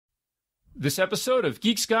This episode of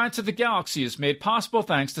Geek's Guide to the Galaxy is made possible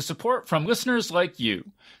thanks to support from listeners like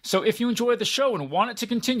you. So if you enjoy the show and want it to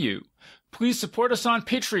continue, please support us on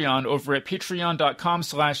Patreon over at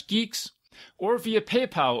patreon.com/geeks or via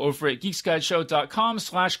PayPal over at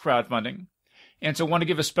geeksguideshow.com/crowdfunding. And so I want to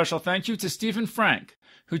give a special thank you to Stephen Frank,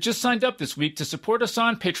 who just signed up this week to support us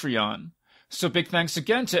on Patreon. So big thanks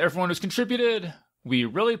again to everyone who's contributed. We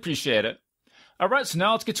really appreciate it. All right, so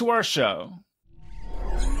now let's get to our show.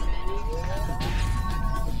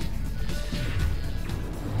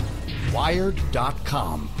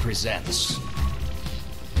 Wired.com presents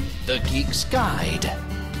The Geek's Guide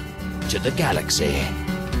to the Galaxy.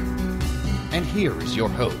 And here is your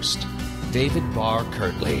host, David Barr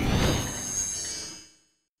Kirtley.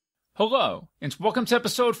 Hello, and welcome to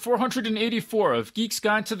episode 484 of Geek's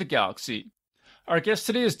Guide to the Galaxy. Our guest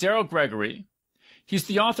today is Daryl Gregory. He's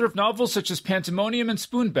the author of novels such as Pandemonium and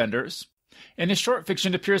Spoonbenders, and his short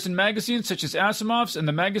fiction appears in magazines such as Asimov's and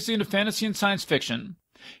the Magazine of Fantasy and Science Fiction.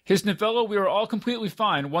 His novella, We Are All Completely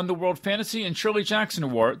Fine, won the World Fantasy and Shirley Jackson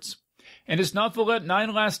Awards, and his novelette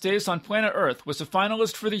 9 Last Days on Planet Earth was a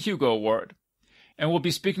finalist for the Hugo Award. And we'll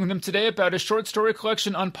be speaking with him today about his short story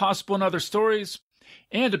collection Unpossible and Other Stories,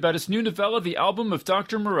 and about his new novella, The Album of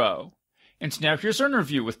Dr. Moreau. And now here's our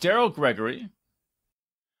interview with Daryl Gregory.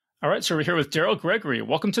 All right, so we're here with Daryl Gregory.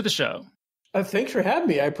 Welcome to the show. Thanks for having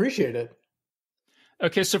me. I appreciate it.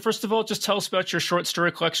 Okay, so first of all, just tell us about your short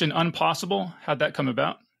story collection, Unpossible. How'd that come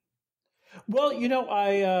about? Well,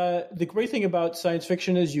 the great thing about science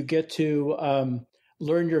fiction is you get to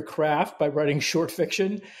learn your craft by writing short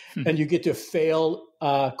fiction, and you get to fail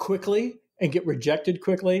quickly and get rejected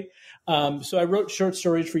quickly. So I wrote short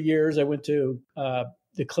stories for years. I went to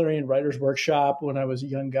the Clarion Writers Workshop when I was a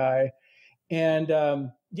young guy. And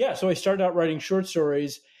so I started out writing short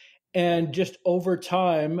stories, and just over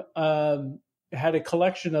time, had a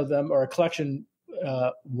collection of them, or a collection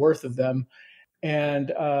worth of them. And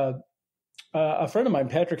a friend of mine,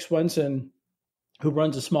 Patrick Swenson, who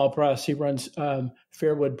runs a small press, he runs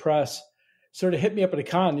Fairwood Press, sort of hit me up at a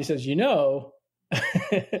con. He says,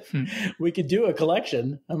 we could do a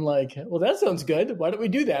collection. I'm like, well, that sounds good. Why don't we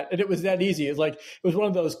do that? And it was that easy. It was one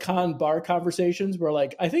of those con bar conversations where,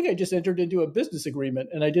 like, I think I just entered into a business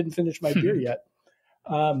agreement and I didn't finish my beer yet.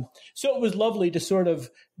 So it was lovely to sort of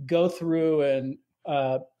go through and,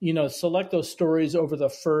 select those stories over the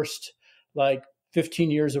first 15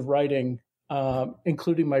 years of writing,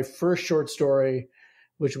 including my first short story,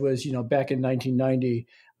 which was, back in 1990.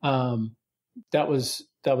 That was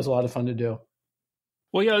a lot of fun to do.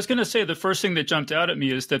 Well, yeah, I was going to say the first thing that jumped out at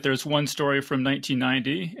me is that there's one story from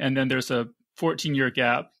 1990, and then there's a 14-year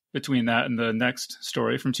gap between that and the next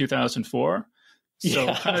story from 2004. So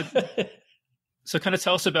yeah. So kind of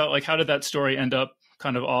tell us about, how did that story end up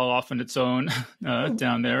kind of all off on its own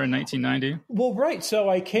down there in 1990? Well, right. So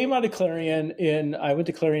I came out of Clarion I went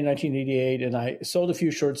to Clarion in 1988, and I sold a few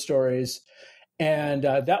short stories. And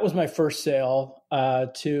that was my first sale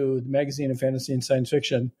to the Magazine of Fantasy and Science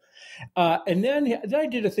Fiction. And then I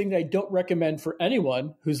did a thing that I don't recommend for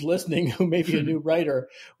anyone who's listening, who may be a new writer,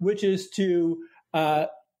 which is to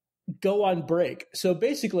go on break. So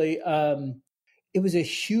basically, it was a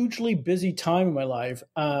hugely busy time in my life.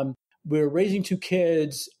 We were raising 2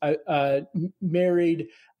 kids, married.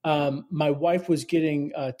 My wife was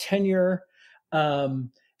getting tenure. So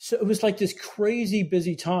it was like this crazy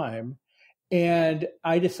busy time. And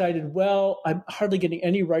I decided, well, I'm hardly getting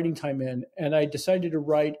any writing time in. And I decided to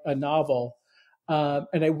write a novel.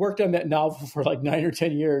 And I worked on that novel for 9 or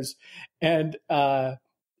 10 years. And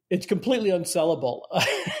it's completely unsellable.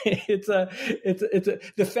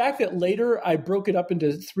 The fact that later I broke it up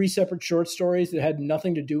into 3 separate short stories that had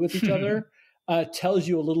nothing to do with each other tells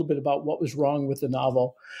you a little bit about what was wrong with the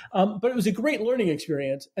novel. But it was a great learning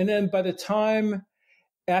experience. And then by the time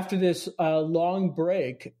after this long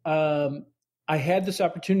break, I had this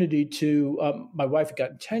opportunity to, my wife had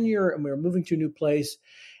gotten tenure and we were moving to a new place.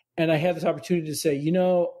 And I had this opportunity to say,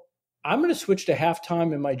 I'm going to switch to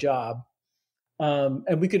half-time in my job.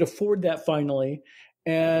 And we could afford that finally,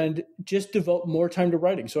 and just devote more time to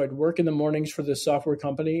writing. So I'd work in the mornings for this software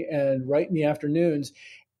company and write in the afternoons.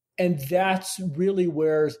 And that's really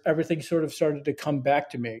where everything sort of started to come back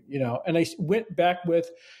to me, and I went back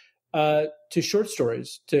to short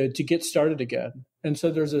stories to get started again. And so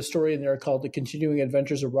there's a story in there called The Continuing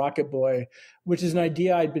Adventures of Rocket Boy, which is an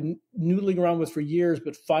idea I'd been noodling around with for years.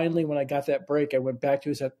 But finally, when I got that break, I went back to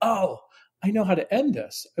it and said, oh, I know how to end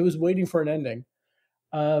this. I was waiting for an ending.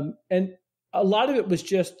 And a lot of it was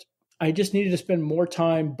I just needed to spend more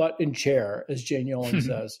time butt in chair, as Jane Yolen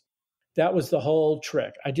says. That was the whole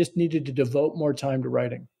trick. I just needed to devote more time to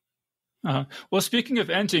writing. Well, speaking of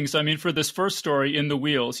endings, I mean, for this first story, In the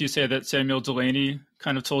Wheels, you say that Samuel Delany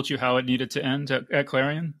kind of told you how it needed to end at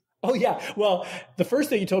Clarion? Oh yeah. Well, the first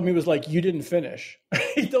thing he told me was like, "You didn't finish."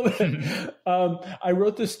 He told me, I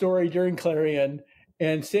wrote this story during Clarion,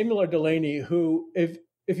 and Samuel R. Delany, who, if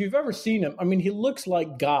you've ever seen him, I mean, he looks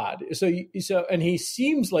like God. And he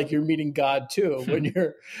seems like you're meeting God too when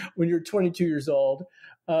you're 22 years old.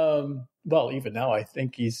 Well, even now, I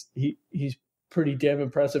think he's pretty damn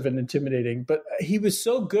impressive and intimidating. But he was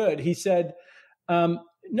so good. He said,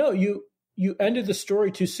 "No, you ended the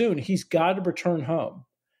story too soon. He's got to return home."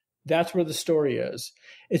 That's where the story is.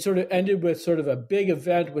 It sort of ended with sort of a big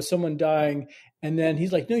event with someone dying. And then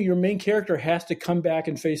he's like, "No, your main character has to come back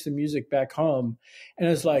and face the music back home." And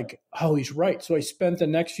it's like, oh, he's right. So I spent the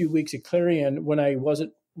next few weeks at Clarion, when I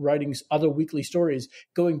wasn't writing other weekly stories,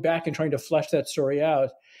 going back and trying to flesh that story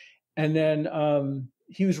out. And then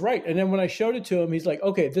he was right. And then when I showed it to him, he's like,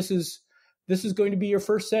 "Okay, this is going to be your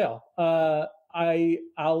first sale. I'll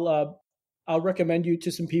recommend you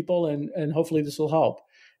to some people, and hopefully this will help."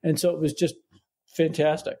 And so it was just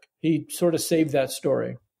fantastic. He sort of saved that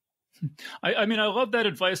story. I mean, I love that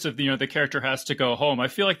advice of, the character has to go home. I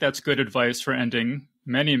feel like that's good advice for ending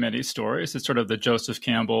many, many stories. It's sort of the Joseph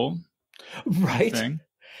Campbell thing.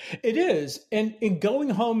 It is. And in going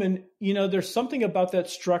home, and, there's something about that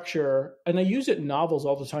structure, and I use it in novels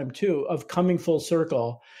all the time too, of coming full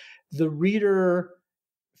circle. The reader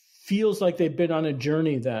feels like they've been on a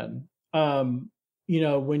journey then. When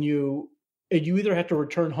you either have to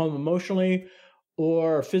return home emotionally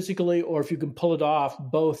or physically, or if you can pull it off,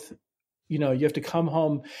 both, you have to come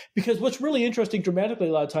home. Because what's really interesting dramatically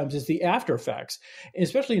a lot of times is the after effects,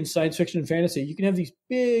 especially in science fiction and fantasy. You can have these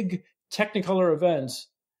big technicolor events,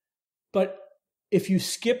 but if you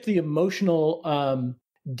skip the emotional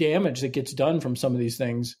damage that gets done from some of these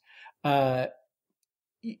things, it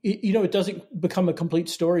doesn't become a complete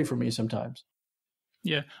story for me sometimes.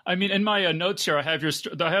 Yeah, I mean, in my notes here, I have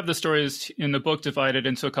the stories in the book divided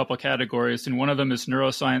into a couple of categories, and one of them is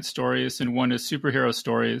neuroscience stories, and one is superhero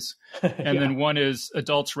stories, and then one is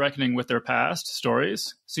adults reckoning with their past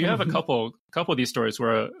stories. So you have a couple of these stories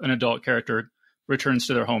where an adult character returns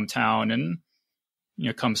to their hometown and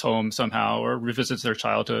comes home somehow, or revisits their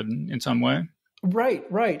childhood in some way. Right.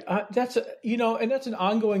 That's and that's an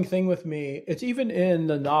ongoing thing with me. It's even in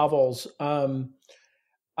the novels.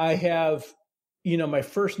 I have. My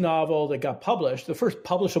first novel that got published, the first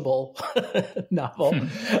publishable novel,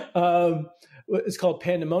 it's called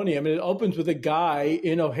Pandemonium. And it opens with a guy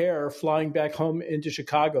in O'Hare flying back home into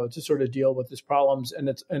Chicago to sort of deal with his problems. And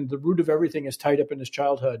the root of everything is tied up in his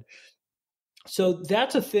childhood. So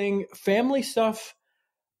that's a thing. Family stuff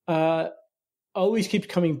always keeps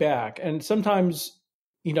coming back. And sometimes,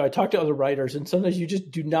 I talk to other writers, and sometimes you just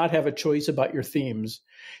do not have a choice about your themes.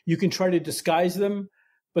 You can try to disguise them,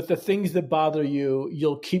 but the things that bother you,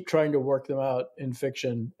 you'll keep trying to work them out in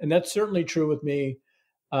fiction. And that's certainly true with me,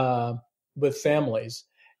 with families.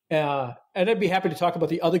 And I'd be happy to talk about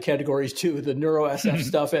the other categories too, the neuro SF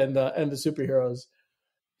stuff and the superheroes.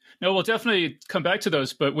 No, we'll definitely come back to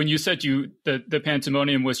those. But when you said the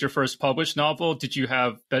Pandemonium was your first published novel, did you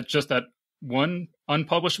have that one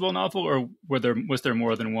unpublishable novel, or was there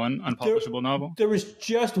more than one unpublishable novel? There was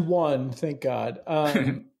just one, thank God.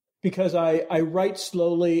 Because I write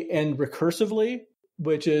slowly and recursively,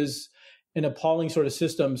 which is an appalling sort of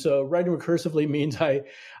system. So writing recursively means I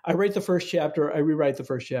write the first chapter, I rewrite the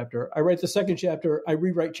first chapter. I write the second chapter, I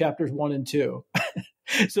rewrite chapters 1 and 2.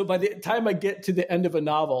 So by the time I get to the end of a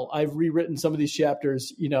novel, I've rewritten some of these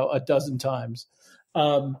chapters, a dozen times.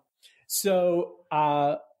 So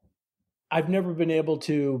I've never been able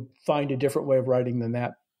to find a different way of writing than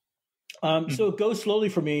that. So it goes slowly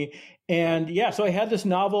for me. And so I had this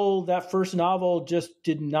novel. That first novel just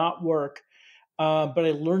did not work. But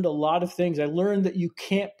I learned a lot of things. I learned that you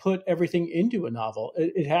can't put everything into a novel.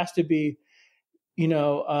 It has to be,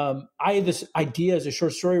 I had this idea as a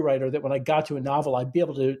short story writer that when I got to a novel, I'd be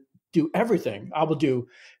able to do everything. I will do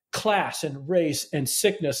class and race and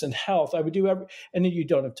sickness and health. I would do and then you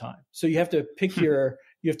don't have time. So you have to pick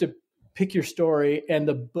pick your story, and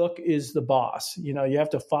the book is the boss. You have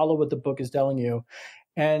to follow what the book is telling you,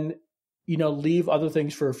 and, leave other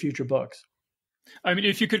things for future books. I mean,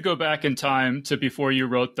 if you could go back in time to before you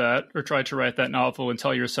wrote that or tried to write that novel and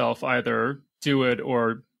tell yourself either do it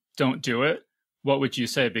or don't do it, what would you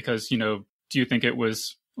say? Because, do you think it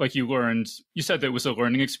was like you said that it was a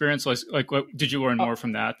learning experience? Like what did you learn more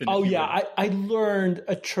from that? I learned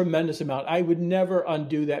a tremendous amount. I would never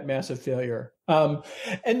undo that massive failure. And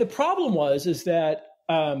the problem is that,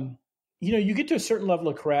 you get to a certain level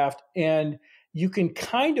of craft and you can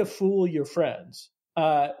kind of fool your friends.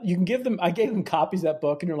 You can give them, I gave them copies of that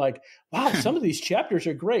book and you're like, wow, some of these chapters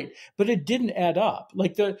are great, but it didn't add up.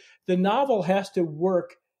 Like the novel has to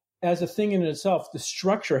work as a thing in itself. The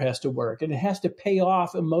structure has to work and it has to pay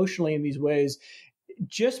off emotionally in these ways.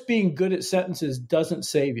 Just being good at sentences doesn't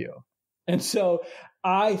save you. And so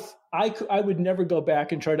I would never go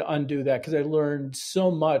back and try to undo that because I learned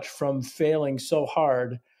so much from failing so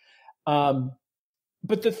hard.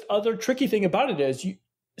 But the other tricky thing about it is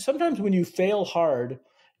sometimes when you fail hard,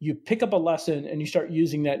 you pick up a lesson and you start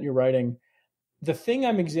using that in your writing. The thing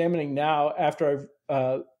I'm examining now after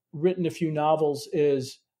I've written a few novels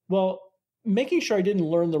is, well, making sure I didn't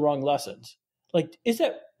learn the wrong lessons. Like, is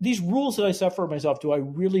that these rules that I set for myself, do I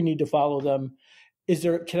really need to follow them?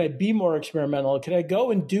 Can I be more experimental? Can I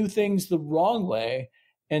go and do things the wrong way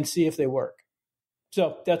and see if they work?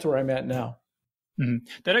 So that's where I'm at now. Mm-hmm.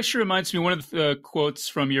 That actually reminds me, one of the quotes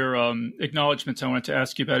from your acknowledgments I wanted to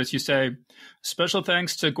ask you about is you say, special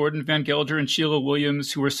thanks to Gordon Van Gelder and Sheila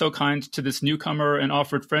Williams, who were so kind to this newcomer and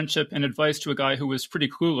offered friendship and advice to a guy who was pretty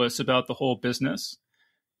clueless about the whole business.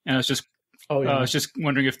 And I was just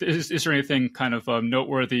wondering if is there anything kind of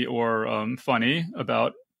noteworthy or funny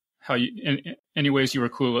about how you, in any ways you were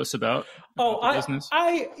clueless about the business?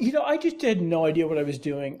 I just had no idea what I was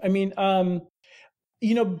doing. I mean,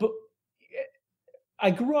 but I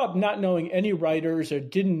grew up not knowing any writers or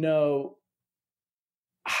didn't know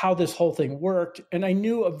how this whole thing worked. And I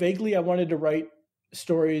knew vaguely I wanted to write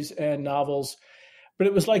stories and novels, but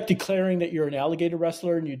it was like declaring that you're an alligator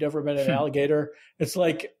wrestler and you'd never met an alligator. It's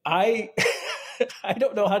like, I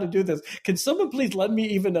don't know how to do this. Can someone please lend me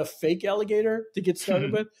even a fake alligator to get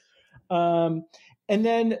started with? And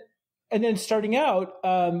then starting out,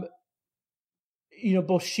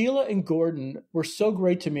 both Sheila and Gordon were so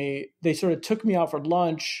great to me. They sort of took me out for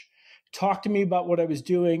lunch, talked to me about what I was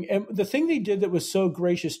doing. And the thing they did that was so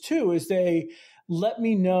gracious too is they let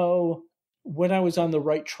me know when I was on the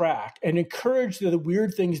right track and encouraged the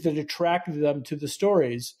weird things that attracted them to the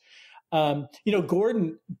stories.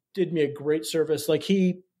 Gordon did me a great service. Like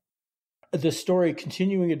the story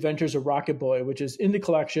Continuing Adventures of Rocket Boy, which is in the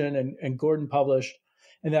collection and Gordon published,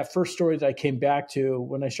 and that first story that I came back to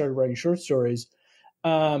when I started writing short stories,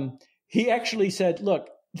 he actually said, look,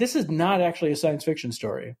 this is not actually a science fiction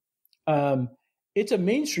story. It's a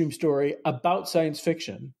mainstream story about science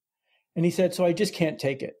fiction. And he said, so I just can't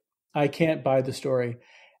take it. I can't buy the story.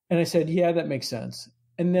 And I said, yeah, that makes sense.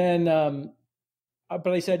 And then,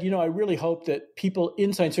 but I said, I really hope that people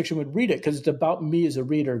in science fiction would read it because it's about me as a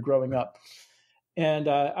reader growing up. And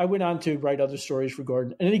I went on to write other stories for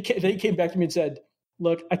Gordon. And then he came back to me and said,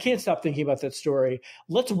 look, I can't stop thinking about that story.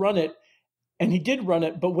 Let's run it. And he did run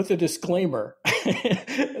it, but with a disclaimer,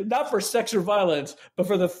 not for sex or violence, but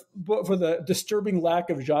for the disturbing lack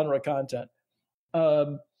of genre content.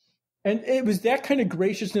 And it was that kind of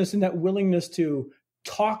graciousness and that willingness to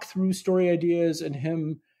talk through story ideas and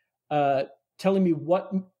him telling me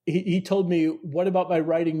what he told me what about my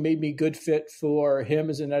writing made me good fit for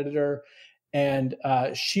him as an editor. And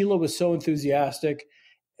Sheila was so enthusiastic.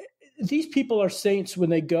 These people are saints when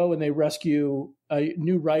they go and they rescue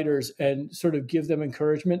new writers and sort of give them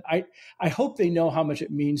encouragement. I hope they know how much it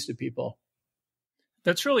means to people.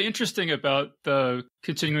 That's really interesting about the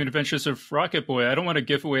Continuing Adventures of Rocket Boy. I don't want to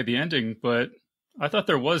give away the ending, but I thought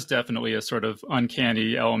there was definitely a sort of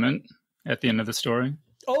uncanny element at the end of the story.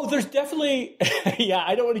 Oh, there's definitely, yeah,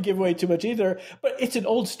 I don't want to give away too much either, but it's an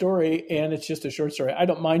old story and it's just a short story. I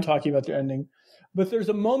don't mind talking about the ending, but there's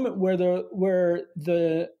a moment where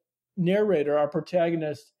the narrator, our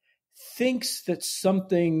protagonist, thinks that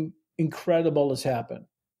something incredible has happened,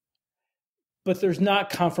 but there's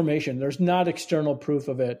not confirmation. There's not external proof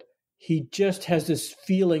of it. He just has this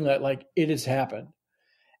feeling that like it has happened.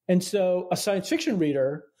 And so a science fiction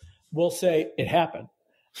reader will say it happened.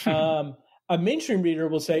 A mainstream reader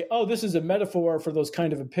will say, oh, this is a metaphor for those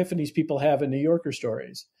kind of epiphanies people have in New Yorker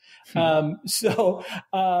stories. Yeah,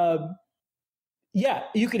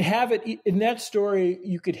 you could have it in that story.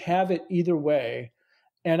 You could have it either way.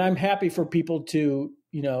 And I'm happy for people to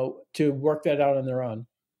work that out on their own.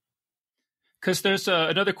 Because there's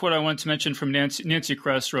another quote I wanted to mention from Nancy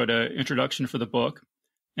Kress wrote an introduction for the book.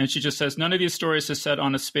 And she just says, none of these stories is set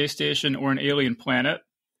on a space station or an alien planet.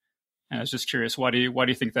 And I was just curious, why do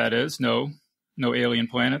you think that is? No alien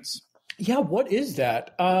planets? Yeah, what is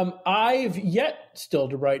that? I've yet still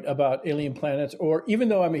to write about alien planets, or even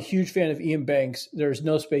though I'm a huge fan of Ian Banks, there's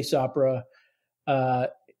no space opera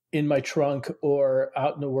in my trunk or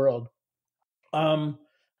out in the world.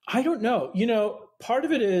 I don't know. Part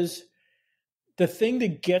of it is the thing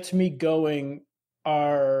that gets me going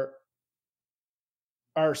are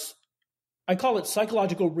I call it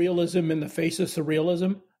psychological realism in the face of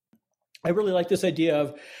surrealism. I really like this idea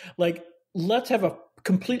of like, let's have a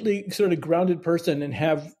completely sort of grounded person and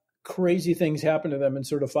have crazy things happen to them and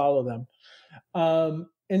sort of follow them.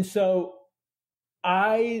 And so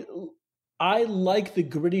I like the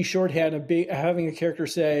gritty shorthand of having a character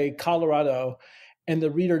say Colorado and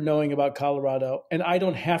the reader knowing about Colorado, and I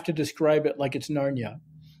don't have to describe it like it's Narnia.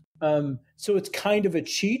 So it's kind of a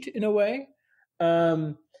cheat in a way.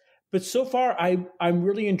 But so far, I'm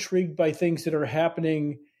really intrigued by things that are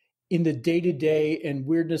happening in the day-to-day and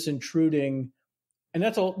weirdness intruding. And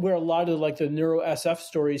that's where a lot of like the neuro SF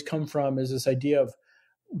stories come from, is this idea of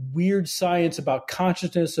weird science about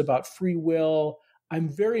consciousness, about free will. I'm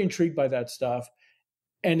very intrigued by that stuff.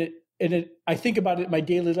 And I think about it in my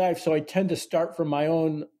daily life. So I tend to start from my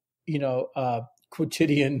own,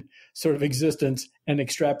 quotidian sort of existence and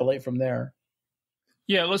extrapolate from there.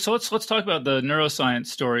 Yeah, let's talk about the neuroscience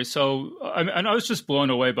story. So I was just blown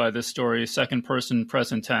away by this story, second person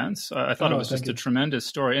present tense. I thought it was just a tremendous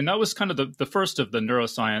story. And that was kind of the first of the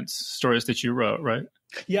neuroscience stories that you wrote, right?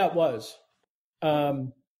 Yeah, it was.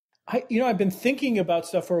 I've been thinking about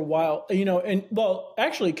stuff for a while,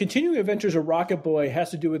 actually Continuing Adventures of Rocket Boy has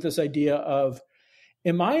to do with this idea of,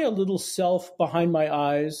 am I a little self behind my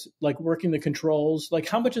eyes, like working the controls? Like,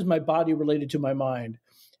 how much is my body related to my mind?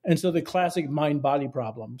 And so the classic mind-body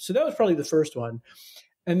problem. So that was probably the first one.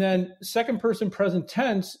 And then second person present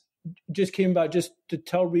tense just came about just to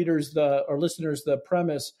tell readers or listeners the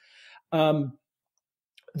premise.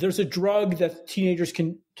 There's a drug that teenagers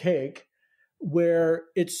can take where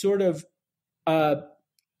it sort of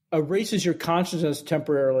erases your consciousness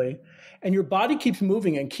temporarily, and your body keeps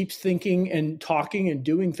moving and keeps thinking and talking and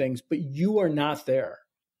doing things, but you are not there.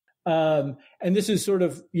 And this is sort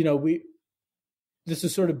of, this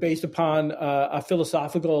is sort of based upon a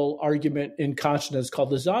philosophical argument in consciousness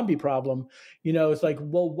called the zombie problem. It's like,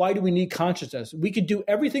 well, why do we need consciousness? We could do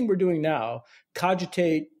everything we're doing now,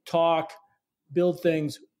 cogitate, talk, build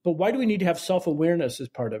things, but why do we need to have self-awareness as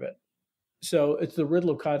part of it? So it's the riddle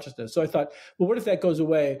of consciousness. So I thought, well, what if that goes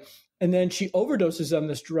away? And then she overdoses on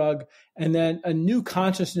this drug, and then a new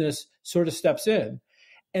consciousness sort of steps in.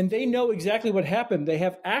 And they know exactly what happened. They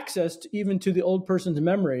have access even to the old person's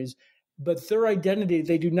memories, but their identity,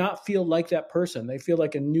 they do not feel like that person. They feel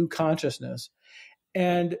like a new consciousness.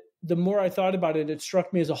 And the more I thought about it, it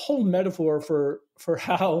struck me as a whole metaphor for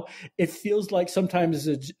how it feels like sometimes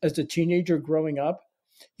as a teenager growing up,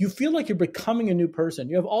 you feel like you're becoming a new person.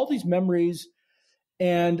 You have all these memories,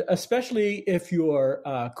 and especially if you're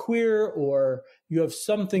queer or you have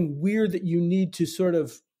something weird that you need to sort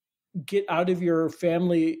of get out of your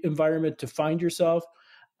family environment to find yourself,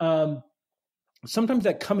 sometimes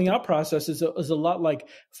that coming out process is a lot like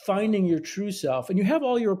finding your true self. And you have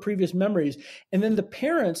all your previous memories, and then the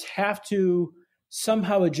parents have to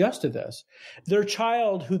somehow adjust to this. Their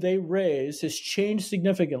child who they raise has changed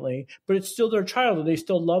significantly, but it's still their child and they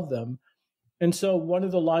still love them. And so one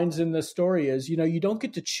of the lines in the story is, you don't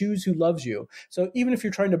get to choose who loves you. So even if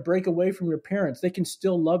you're trying to break away from your parents, they can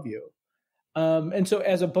still love you. And so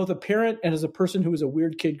as both a parent and as a person who was a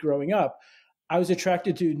weird kid growing up, I was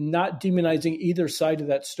attracted to not demonizing either side of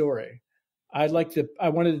that story. I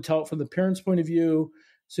wanted to tell it from the parents' point of view,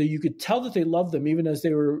 so you could tell that they loved them even as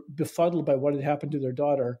they were befuddled by what had happened to their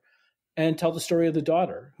daughter, and tell the story of the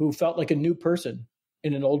daughter who felt like a new person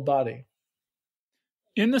in an old body.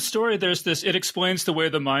 In the story, there's this, it explains the way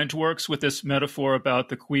the mind works with this metaphor about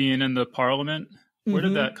the Queen and the Parliament. Where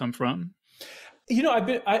did that come from?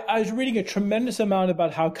 I was reading a tremendous amount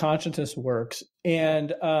about how consciousness works,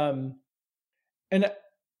 and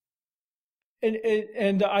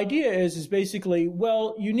the idea is basically,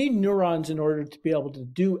 well, you need neurons in order to be able to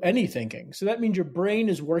do any thinking. So that means your brain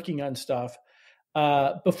is working on stuff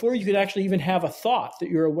before you could actually even have a thought that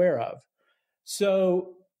you're aware of.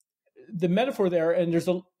 So the metaphor there, and there's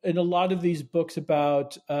in a lot of these books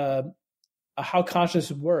about how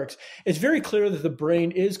consciousness works, it's very clear that the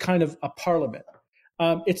brain is kind of a parliament.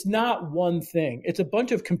 It's not one thing. It's a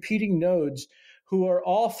bunch of competing nodes who are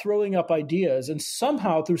all throwing up ideas, and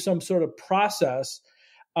somehow through some sort of process,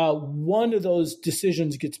 one of those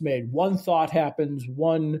decisions gets made. One thought happens,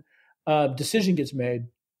 one decision gets made.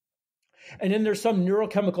 And then there's some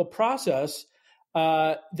neurochemical process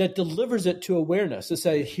that delivers it to awareness to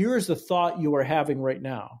say, here's the thought you are having right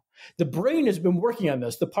now. The brain has been working on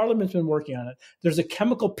this. The parliament's been working on it. There's a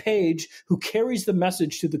chemical page who carries the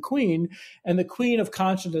message to the queen, and the queen of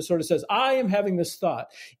consciousness sort of says, I am having this thought,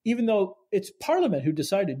 even though it's parliament who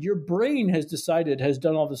decided. Your brain has decided, has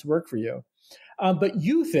done all this work for you. But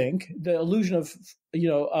you think the illusion of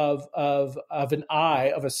an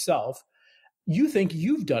I, of a self, you think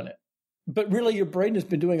you've done it but really your brain has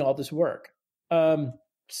been doing all this work.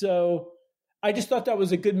 So I just thought that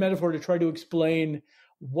was a good metaphor to try to explain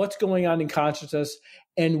what's going on in consciousness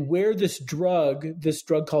and where this drug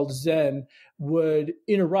called Zen, would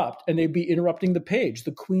interrupt, and they'd be interrupting the page.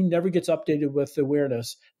 The queen never gets updated with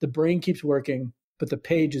awareness. The brain keeps working, but the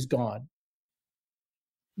page is gone.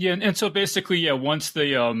 Yeah, and so basically, yeah, once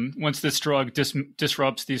this drug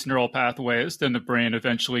disrupts these neural pathways, then the brain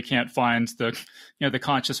eventually can't find the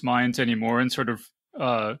conscious mind anymore, and sort of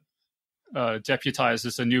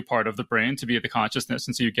deputizes a new part of the brain to be the consciousness,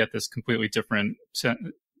 and so you get this completely different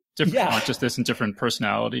consciousness and different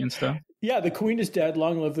personality and stuff. Yeah, the queen is dead.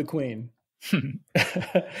 Long live the queen. And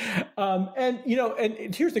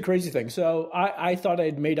here's the crazy thing. So I thought I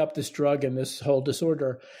had made up this drug and this whole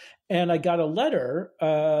disorder, and I got a letter.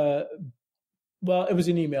 Well, it was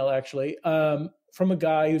an email actually, from a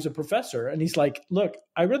guy who's a professor, and he's like, "Look,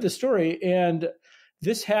 I read the story, and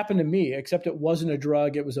this happened to me, except it wasn't a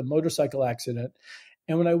drug; it was a motorcycle accident.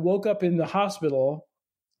 And when I woke up in the hospital,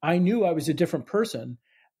 I knew I was a different person,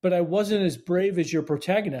 but I wasn't as brave as your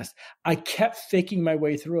protagonist. I kept faking my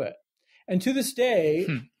way through it." And to this day,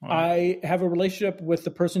 wow. I have a relationship with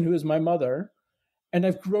the person who is my mother, and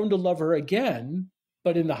I've grown to love her again.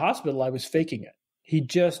 But in the hospital, I was faking it. He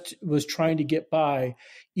just was trying to get by,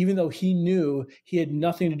 even though he knew he had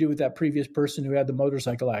nothing to do with that previous person who had the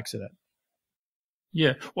motorcycle accident.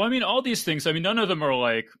 Yeah. Well, I mean, all these things, I mean, none of them are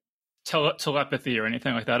like telepathy or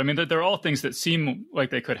anything like that. I mean, they're all things that seem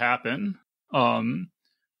like they could happen.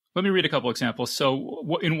 Let me read a couple examples.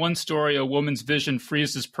 So in one story, a woman's vision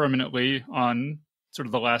freezes permanently on sort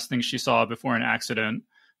of the last thing she saw before an accident.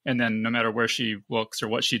 And then no matter where she looks or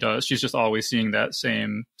what she does, she's just always seeing that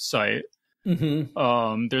same sight.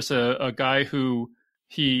 Mm-hmm. There's a guy who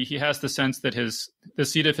he has the sense that the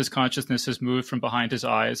seat of his consciousness has moved from behind his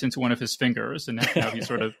eyes into one of his fingers, and now he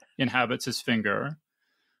sort of inhabits his finger.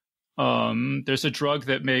 There's a drug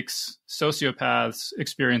that makes sociopaths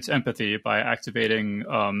experience empathy by activating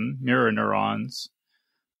mirror neurons.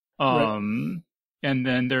 Right. And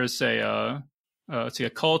then there's a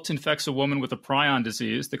cult infects a woman with a prion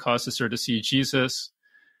disease that causes her to see Jesus.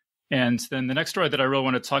 And then the next story that I really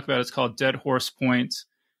want to talk about is called Dead Horse Point.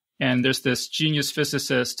 And there's this genius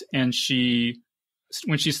physicist, and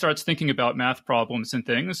when she starts thinking about math problems and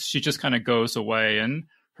things, she just kind of goes away, and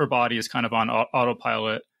her body is kind of on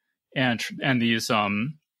autopilot. And these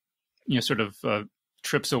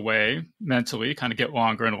trips away mentally kind of get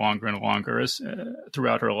longer and longer and longer as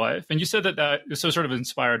throughout her life. And you said that was sort of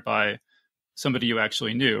inspired by somebody you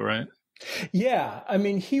actually knew, right? Yeah, I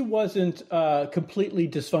mean, he wasn't completely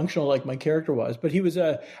dysfunctional like my character was, but he was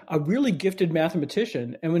a really gifted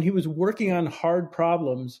mathematician. And when he was working on hard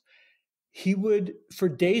problems, he would, for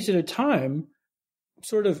days at a time,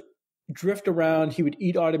 sort of drift around. He would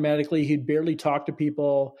eat automatically. He'd barely talk to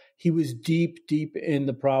people. He was deep, deep in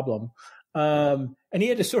the problem. And he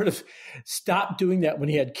had to sort of stop doing that when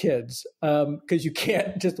he had kids, because you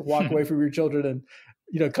can't just walk away from your children and,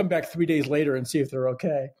 come back 3 days later and see if they're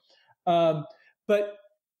okay. But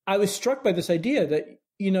I was struck by this idea that,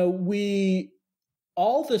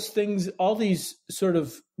 all these sort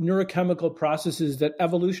of neurochemical processes that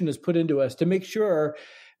evolution has put into us to make sure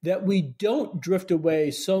that we don't drift away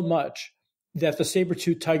so much that the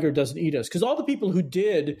saber-toothed tiger doesn't eat us. Because all the people who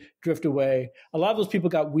did drift away, a lot of those people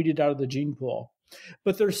got weeded out of the gene pool.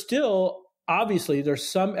 But there's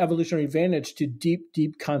some evolutionary advantage to deep,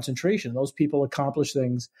 deep concentration. Those people accomplish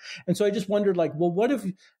things. And so I just wondered, what if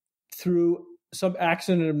through some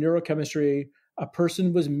accident of neurochemistry, a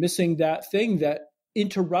person was missing that thing that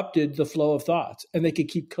interrupted the flow of thoughts, and they could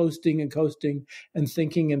keep coasting and coasting and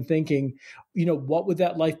thinking, what would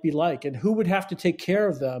that life be like, and who would have to take care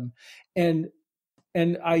of them? And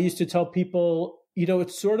I used to tell people,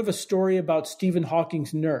 it's sort of a story about Stephen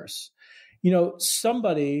Hawking's nurse.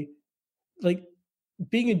 Somebody, like,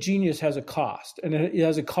 being a genius has a cost, and it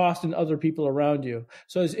has a cost in other people around you.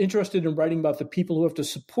 So I was interested in writing about the people who have to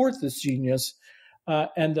support this genius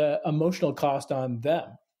and the emotional cost on them.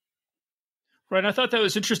 Right. And I thought that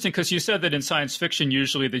was interesting because you said that in science fiction,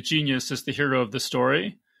 usually the genius is the hero of the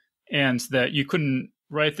story, and that you couldn't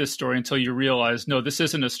write this story until you realized, no, this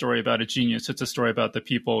isn't a story about a genius. It's a story about the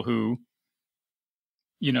people who,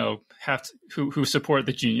 who support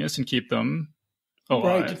the genius and keep them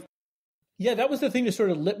alive. Right. Yeah, that was the thing that sort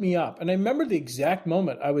of lit me up. And I remember the exact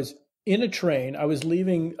moment. I was in a train. I was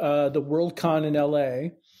leaving the Worldcon in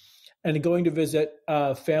LA and going to visit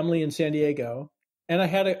family in San Diego. And I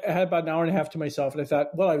had about an hour and a half to myself. And I thought,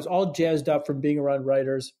 I was all jazzed up from being around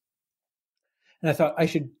writers. And I thought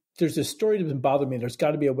there's this story that's been bothering me. There's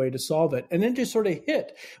got to be a way to solve it. And then just sort of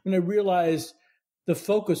hit when I realized the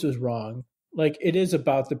focus was wrong. Like, it is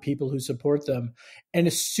about the people who support them. And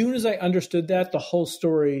as soon as I understood that, the whole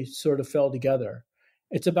story sort of fell together.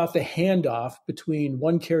 It's about the handoff between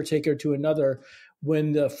one caretaker to another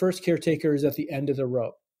when the first caretaker is at the end of the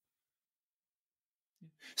rope.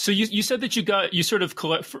 So you said that you sort of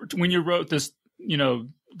when you wrote this,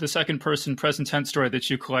 the second person present tense story, that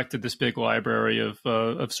you collected this big library of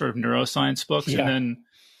sort of neuroscience books, and then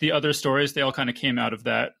the other stories, they all kind of came out of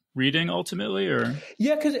that reading ultimately, or?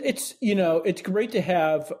 Yeah, because it's great to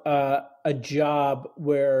have a job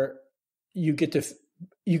where you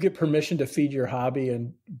get permission to feed your hobby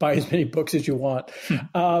and buy as many books as you want.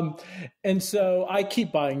 And so I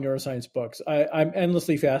keep buying neuroscience books. I'm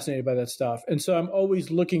endlessly fascinated by that stuff. And so I'm always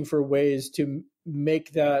looking for ways to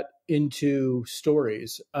make that into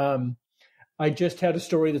stories. I just had a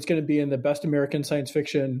story that's going to be in the Best American Science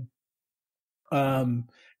Fiction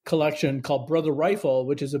collection called Brother Rifle,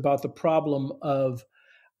 which is about the problem of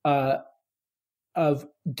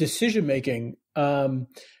decision making.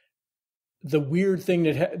 The weird thing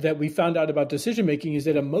that we found out about decision making is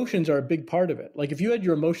that emotions are a big part of it. Like, if you had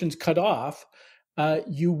your emotions cut off,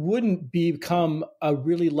 you wouldn't become a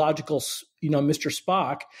really logical, Mr.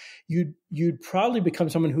 Spock. You'd probably become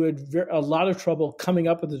someone who had a lot of trouble coming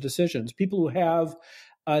up with the decisions. People who have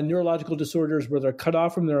neurological disorders where they're cut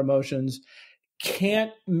off from their emotions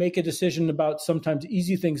can't make a decision about sometimes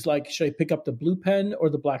easy things like, should I pick up the blue pen or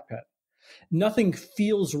the black pen? Nothing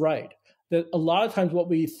feels right. That a lot of times what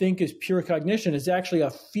we think is pure cognition is actually a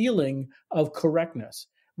feeling of correctness.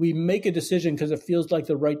 We make a decision because it feels like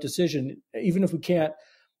the right decision, even if we can't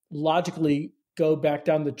logically go back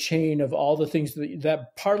down the chain of all the things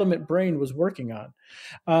that Parliament brain was working on.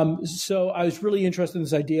 So I was really interested in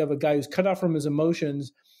this idea of a guy who's cut off from his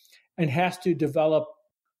emotions and has to develop,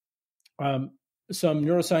 some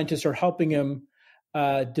neuroscientists are helping him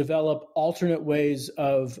develop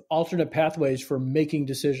alternate pathways for making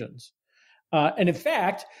decisions. And in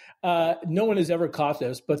fact, no one has ever caught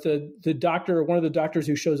this, but the doctor, one of the doctors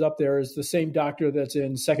who shows up there, is the same doctor that's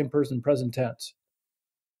in second person present tense.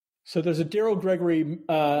 So there's a Daryl Gregory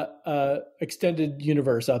extended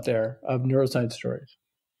universe out there of neuroscience stories.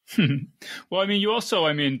 Well, I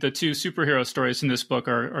mean, the two superhero stories in this book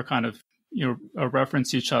are kind of,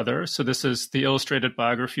 reference each other. So this is the illustrated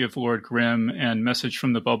biography of Lord Grimm and Message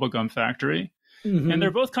from the Bubblegum Factory. Mm-hmm. And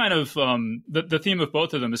they're both kind of, the theme of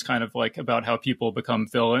both of them is kind of like about how people become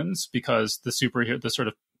villains because the sort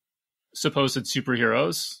of supposed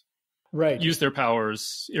superheroes use their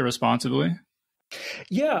powers irresponsibly.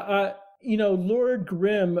 Yeah. Lord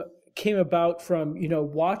Grimm came about from,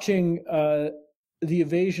 watching the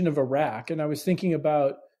invasion of Iraq. And I was thinking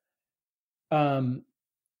about,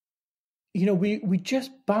 we just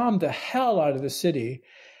bombed the hell out of the city.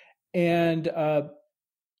 And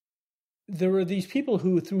there were these people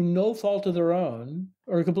who, through no fault of their own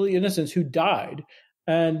or complete innocence, who died.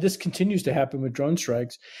 And this continues to happen with drone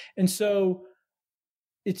strikes. And so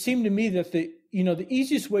it seemed to me that the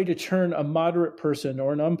easiest way to turn a moderate person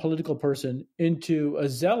or an unpolitical person into a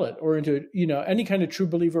zealot or into, any kind of true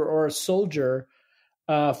believer or a soldier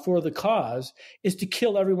for the cause is to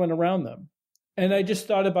kill everyone around them. And I just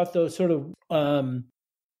thought about those sort of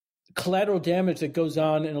collateral damage that goes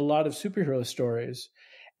on in a lot of superhero stories.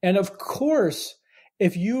 And of course,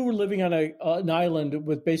 if you were living on an island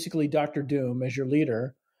with basically Dr. Doom as your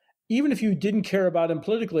leader, even if you didn't care about him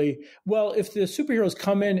politically, well, if the superheroes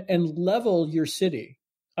come in and level your city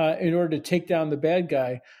in order to take down the bad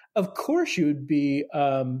guy, of course you'd be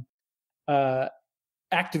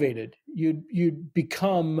activated. You'd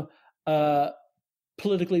become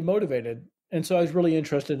politically motivated. And so I was really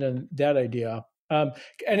interested in that idea. And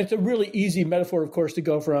it's a really easy metaphor, of course, to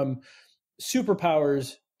go from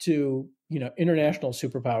superpowers to, international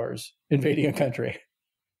superpowers invading a country.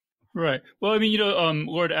 Right. Well, I mean,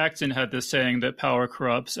 Lord Acton had this saying that power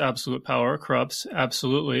corrupts, absolute power corrupts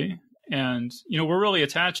absolutely. And, we're really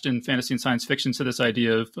attached in fantasy and science fiction to this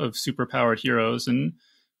idea of superpowered heroes and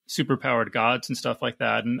superpowered gods and stuff like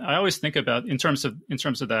that. And I always think about in terms of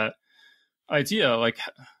that idea, like,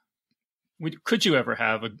 could you ever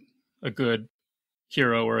have a good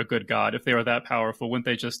hero or a good god if they were that powerful? Wouldn't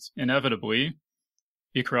they just inevitably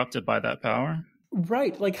be corrupted by that power?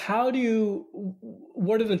 Right. Like,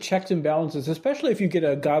 what are the checks and balances, especially if you get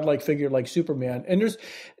a godlike figure like Superman? And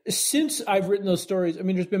since I've written those stories, I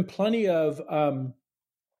mean, there's been plenty of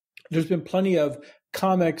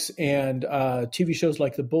comics and TV shows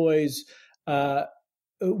like The Boys,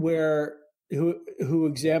 who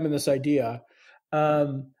examine this idea.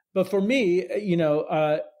 But for me,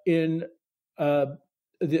 in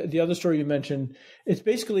the other story you mentioned, it's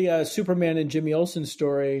basically a Superman and Jimmy Olsen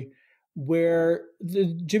story where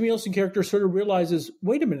the Jimmy Olsen character sort of realizes,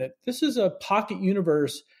 wait a minute, this is a pocket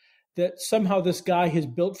universe that somehow this guy has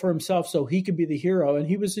built for himself so he could be the hero. And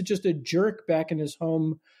he was just a jerk back in his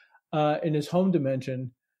home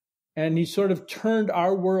dimension. And he sort of turned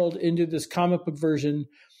our world into this comic book version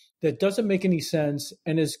that doesn't make any sense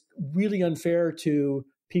and is really unfair to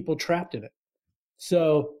people trapped in it.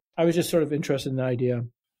 So I was just sort of interested in the idea.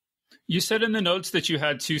 You said in the notes that you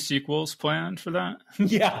had 2 sequels planned for that?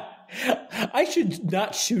 Yeah. I should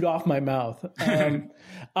not shoot off my mouth.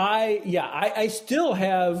 I still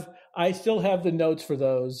have the notes for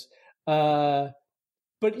those. But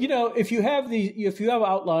if you have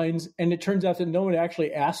outlines and it turns out that no one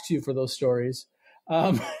actually asks you for those stories,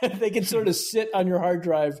 they can sort of sit on your hard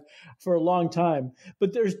drive for a long time.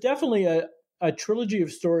 But there's definitely a trilogy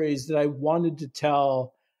of stories that I wanted to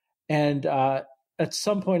tell, and at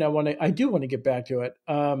some point I do want to get back to it.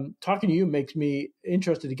 Talking to you makes me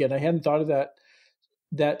interested again. I hadn't thought of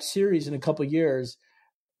that series in a couple of years.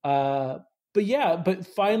 But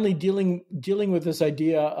finally dealing with this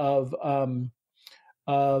idea of the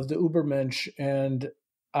Ubermensch, and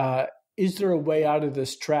is there a way out of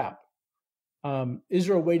this trap? Is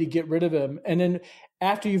there a way to get rid of him? And then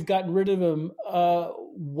after you've gotten rid of him,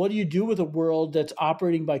 what do you do with a world that's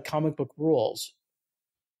operating by comic book rules?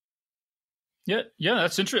 Yeah,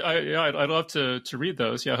 that's interesting. I'd love to read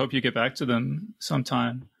those. Yeah, I hope you get back to them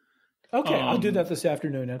sometime. Okay, I'll do that this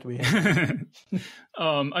afternoon after we have.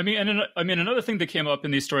 Another thing that came up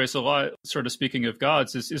in these stories a lot, sort of speaking of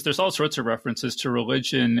gods, is there's all sorts of references to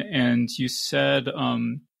religion, and you said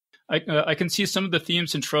I can see some of the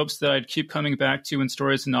themes and tropes that I'd keep coming back to in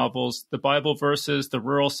stories and novels: the Bible verses, the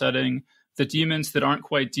rural setting, the demons that aren't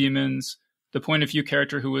quite demons, the point of view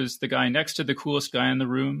character who is the guy next to the coolest guy in the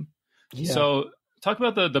room. Yeah. So talk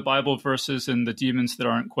about the Bible verses and the demons that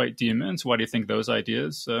aren't quite demons. Why do you think those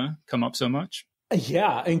ideas come up so much?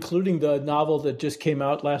 Yeah, including the novel that just came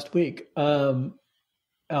out last week. Well,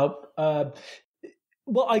 I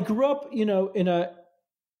grew up, in a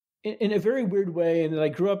very weird way, and I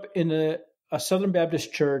grew up in a Southern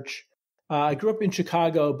Baptist church. I grew up in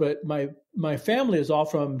Chicago, but my family is all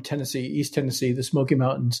from Tennessee, East Tennessee, the Smoky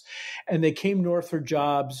Mountains, and they came north for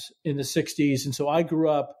jobs in the 60s, and so I grew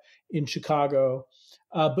up in Chicago,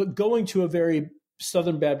 but going to a very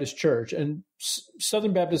Southern Baptist church, and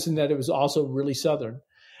Southern Baptist in that it was also really Southern.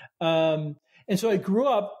 And so I grew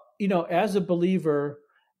up, as a believer,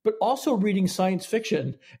 but also reading science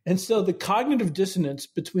fiction. And so the cognitive dissonance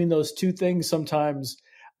between those two things sometimes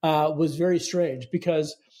was very strange,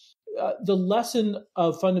 because the lesson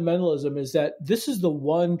of fundamentalism is that this is the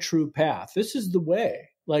one true path. This is the way.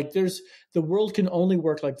 Like the world can only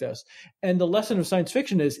work like this. And the lesson of science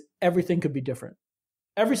fiction is everything could be different.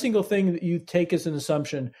 Every single thing that you take as an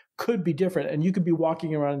assumption could be different, and you could be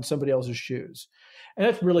walking around in somebody else's shoes. And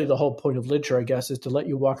that's really the whole point of literature, I guess, is to let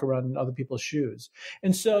you walk around in other people's shoes.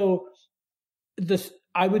 And so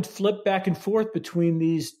I would flip back and forth between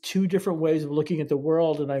these two different ways of looking at the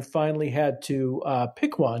world, and I finally had to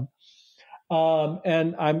pick one.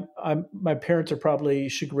 And my parents are probably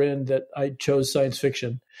chagrined that I chose science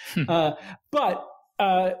fiction. But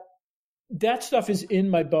that stuff is in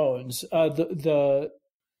my bones. The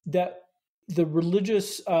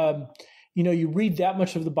religious, you read that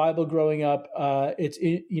much of the Bible growing up.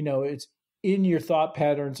 It's in your thought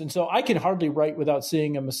patterns, and so I can hardly write without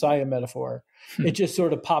seeing a Messiah metaphor. It just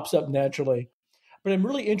sort of pops up naturally. But I'm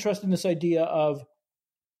really interested in this idea of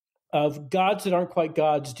gods that aren't quite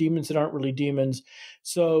gods, demons that aren't really demons.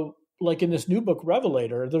 So, like in this new book,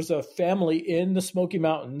 Revelator, there's a family in the Smoky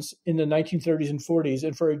Mountains in the 1930s and 40s,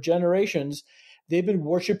 and for generations, they've been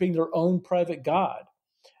worshiping their own private god.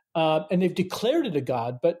 And they've declared it a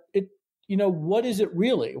god, but what is it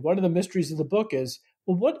really? One of the mysteries of the book is,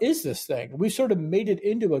 well, what is this thing? We sort of made it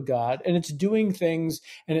into a god, and it's doing things,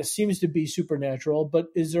 and it seems to be supernatural, but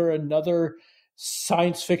is there another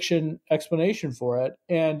science fiction explanation for it?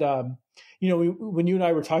 And, when you and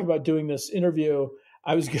I were talking about doing this interview,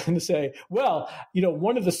 I was going to say, well,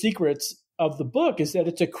 one of the secrets of the book is that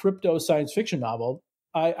it's a crypto science fiction novel.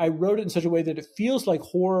 I wrote it in such a way that it feels like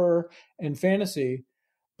horror and fantasy,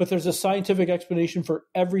 but there's a scientific explanation for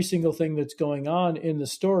every single thing that's going on in the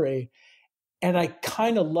story. And I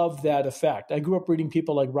kind of love that effect. I grew up reading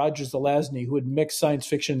people like Roger Zelazny, who would mix science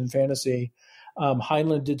fiction and fantasy.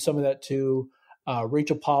 Heinlein did some of that too.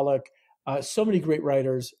 Rachel Pollack, so many great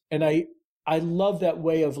writers. And I love that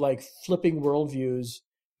way of like flipping worldviews,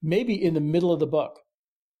 maybe in the middle of the book,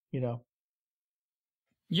 Yeah,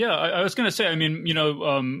 I was going to say,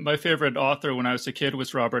 my favorite author when I was a kid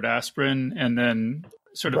was Robert Asprin. And then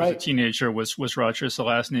sort of as a teenager was Roger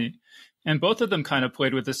Zelazny. And both of them kind of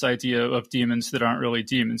played with this idea of demons that aren't really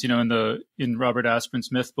demons. In Robert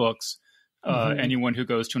Asprin's myth books, anyone who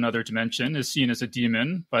goes to another dimension is seen as a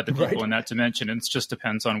demon by the people in that dimension. And it just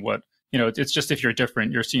depends on what, it's just if you're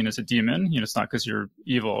different, you're seen as a demon. It's not because you're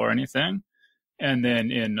evil or anything. And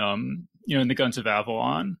then in the Guns of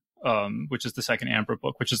Avalon, which is the second Amber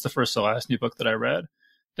book, which is the first Zelazny book that I read,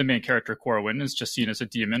 the main character Corwin is just seen as a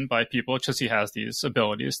demon by people because he has these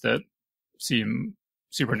abilities that seem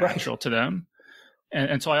supernatural to them.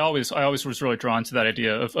 And so I always was really drawn to that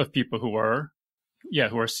idea of people who are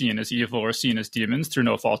seen as evil or seen as demons through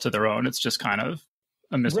no fault of their own. It's just kind of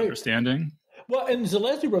a misunderstanding. Well, and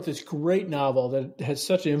Zelazny wrote this great novel that has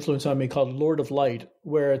such an influence on me called Lord of Light,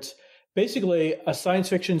 where it's basically a science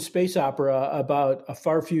fiction space opera about a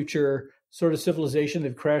far future sort of civilization.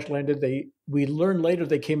 They've crash landed. We learn later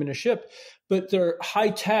they came in a ship, but their high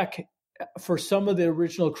tech for some of the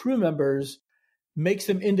original crew members makes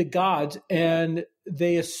them into gods, and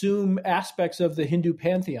they assume aspects of the Hindu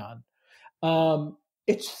pantheon.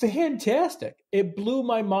 It's fantastic. It blew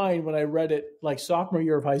my mind when I read it like sophomore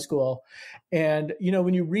year of high school. And,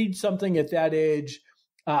 when you read something at that age,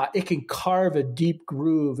 it can carve a deep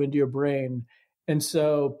groove into your brain. And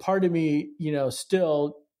so part of me,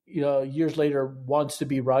 still, years later wants to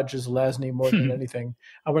be Roger Zelazny more than anything.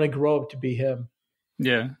 I want to grow up to be him.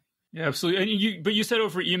 Yeah. Yeah, absolutely. But you said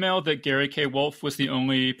over email that Gary K. Wolfe was the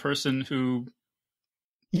only person who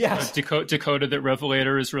decoded that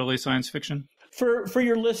Revelator is really science fiction. For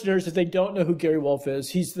your listeners, if they don't know who Gary Wolfe is,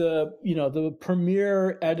 he's the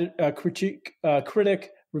premier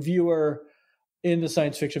critic, reviewer in the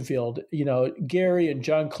science fiction field. Gary and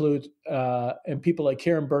John Clute and people like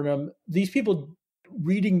Karen Burnham, these people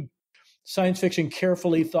reading science fiction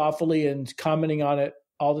carefully, thoughtfully, and commenting on it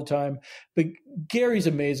all the time. But Gary's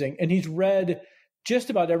amazing, and he's read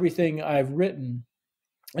just about everything I've written,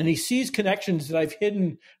 and he sees connections that I've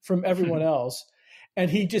hidden from everyone else,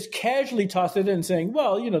 and he just casually tossed it in saying,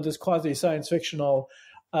 well, this quasi science fictional,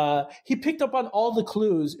 he picked up on all the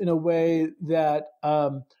clues in a way that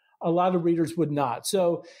a lot of readers would not.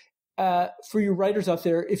 So for you writers out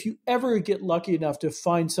there, if you ever get lucky enough to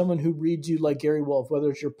find someone who reads you like Gary Wolfe,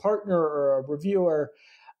 whether it's your partner or a reviewer,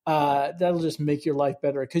 that'll just make your life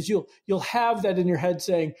better, because you'll have that in your head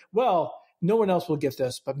saying, well, no one else will get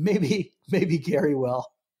this, but maybe Gary will.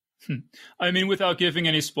 I mean, without giving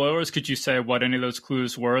any spoilers, could you say what any of those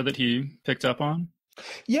clues were that he picked up on?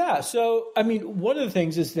 Yeah. So, I mean, one of the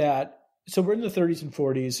things is that, so we're in the 30s and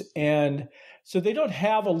 40s, and so they don't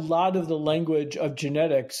have a lot of the language of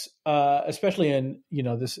genetics, especially in,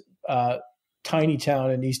 this tiny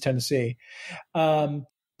town in East Tennessee.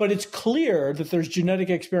 But it's clear that there's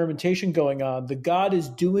genetic experimentation going on. The god is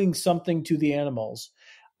doing something to the animals.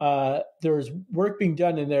 There's work being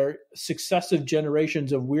done in their successive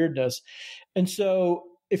generations of weirdness. And so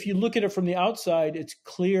if you look at it from the outside, it's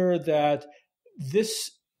clear that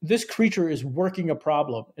this creature is working a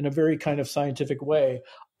problem in a very kind of scientific way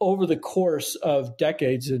over the course of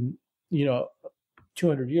decades and,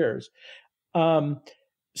 200 years.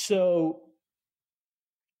 So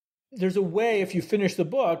there's a way, if you finish the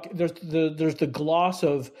book, there's the gloss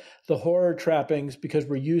of the horror trappings, because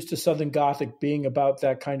we're used to Southern Gothic being about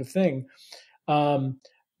that kind of thing.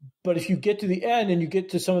 But if you get to the end and you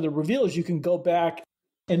get to some of the reveals, you can go back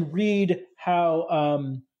and read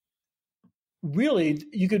how really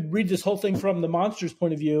you could read this whole thing from the monster's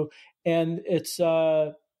point of view, and it's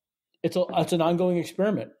an ongoing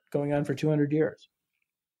experiment going on for 200 years.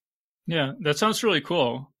 Yeah, that sounds really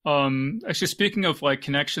cool. Actually, speaking of like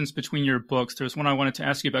connections between your books, there's one I wanted to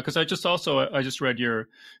ask you about, because I just read your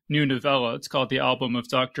new novella. It's called The Album of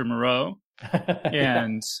Dr. Moreau,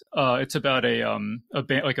 and it's about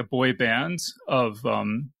a boy band of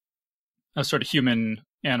a sort of human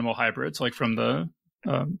animal hybrids, like from the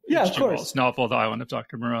of course, novel The Island of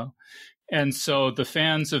Dr. Moreau. And so the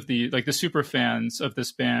fans of the super fans of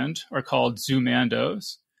this band are called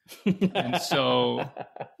Zoomandos. And so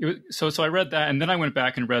I read that, and then I went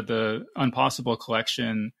back and read the Unpossible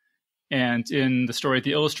collection. And in the story,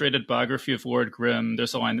 The Illustrated Biography of Lord Grimm,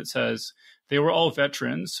 there's a line that says, "They were all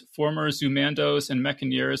veterans, former Zoomandos and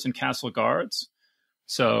Mechaniers and Castle Guards."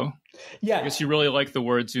 So yeah, I guess you really like the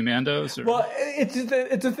word Zoomandos. Or? Well, it's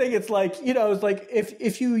a thing. It's like, it's like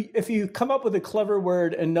if you come up with a clever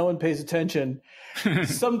word and no one pays attention,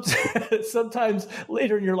 sometimes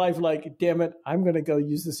later in your life, like, damn it, I'm going to go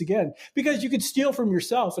use this again, because you could steal from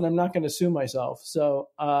yourself, and I'm not going to sue myself. So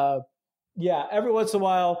yeah, every once in a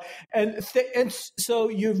while, and so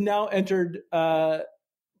you've now entered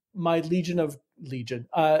my legion of legion,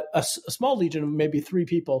 a small legion of maybe 3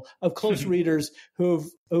 people of close readers who've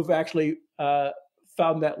actually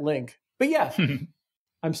found that link. But yeah,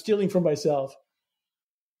 I'm stealing from myself.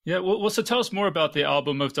 Yeah, well, so tell us more about the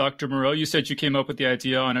album of Dr. Moreau. You said you came up with the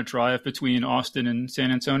idea on a drive between Austin and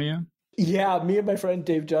San Antonio. Yeah, me and my friend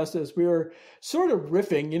Dave Justice, we were sort of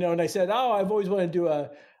riffing, and I said, I've always wanted to do a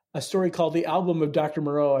story called The Album of Dr.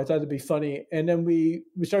 Moreau. I thought it'd be funny. And then we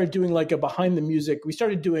started doing like a behind the music. We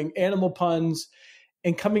started doing animal puns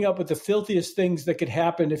and coming up with the filthiest things that could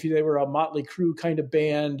happen if they were a Motley Crue kind of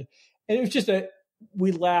band. And it was just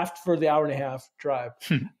we laughed for the hour and a half drive.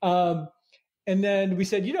 And then we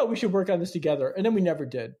said, we should work on this together. And then we never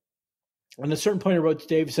did. And at a certain point, I wrote to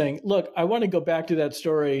Dave saying, look, I want to go back to that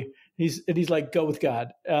story. He's like, go with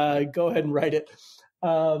God. Go ahead and write it.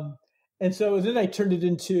 And so then I turned it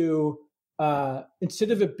into,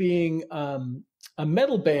 instead of it being a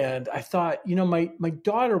metal band, I thought, my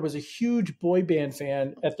daughter was a huge boy band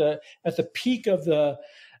fan at the peak of the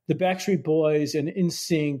Backstreet Boys and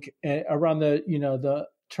NSYNC around the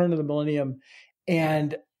turn of the millennium.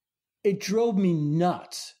 And it drove me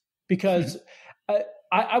nuts because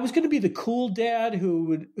I was going to be the cool dad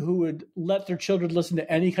who would let their children listen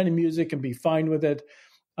to any kind of music and be fine with it.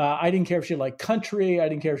 I didn't care if she liked country. I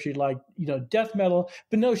didn't care if she liked, death metal.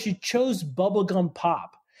 But no, she chose bubblegum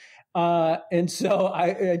pop. And so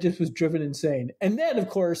I just was driven insane. And then, of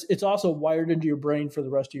course, it's also wired into your brain for the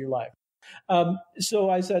rest of your life. So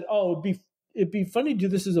I said, it'd be funny to do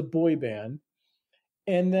this as a boy band.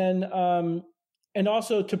 And then, and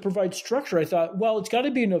also to provide structure, I thought, well, it's got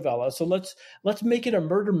to be a novella. So let's make it a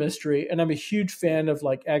murder mystery. And I'm a huge fan of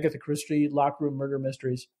like Agatha Christie, locker room murder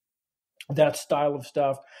mysteries, that style of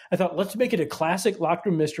stuff. I thought, let's make it a classic locker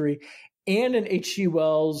room mystery and an H.G.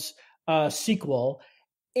 Wells sequel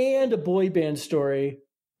and a boy band story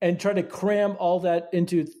and try to cram all that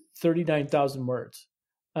into 39,000 words.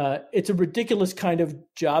 It's a ridiculous kind of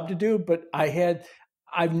job to do, but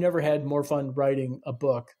I've never had more fun writing a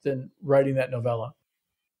book than writing that novella.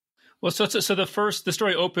 Well, so the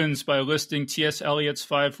story opens by listing T.S. Eliot's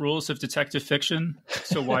 5 rules of detective fiction.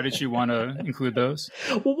 So why did you want to include those?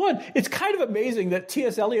 Well, one, it's kind of amazing that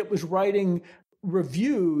T.S. Eliot was writing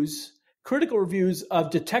critical reviews of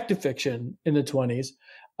detective fiction in the 1920s.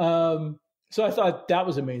 So I thought that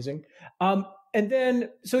was amazing. And then,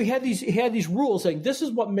 so he had these rules saying, this is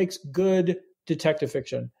what makes good detective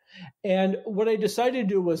fiction. And what I decided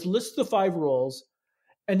to do was list the 5 rules,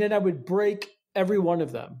 and then I would break every one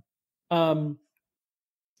of them. For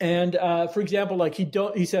example, like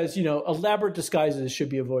he says, elaborate disguises should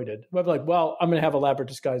be avoided. I'm like, well, I'm going to have elaborate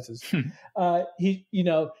disguises.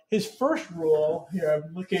 His first rule here,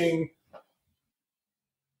 I'm looking.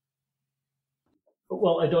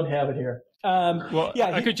 Well, I don't have it here.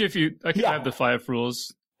 I could have the 5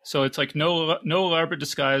 rules. So it's like no elaborate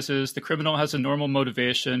disguises. The criminal has a normal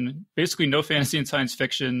motivation. Basically, no fantasy and science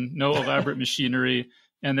fiction. No elaborate machinery.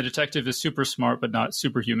 And the detective is super smart, but not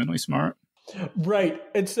superhumanly smart. Right.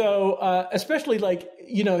 And so, especially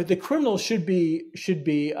the criminal should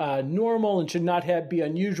be normal and should not be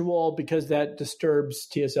unusual because that disturbs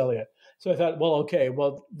T.S. Eliot. So I thought,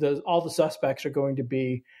 all the suspects are going to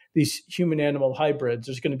be these human-animal hybrids.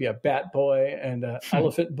 There's going to be a bat boy and an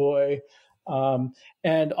elephant boy.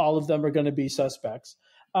 And all of them are going to be suspects.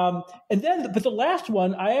 But the last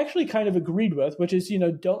one I actually kind of agreed with, which is,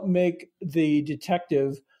 don't make the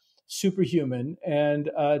detective superhuman. And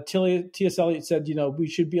T.S. Eliot said, we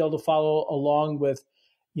should be able to follow along with,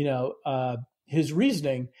 his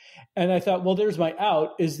reasoning. And I thought, well, there's my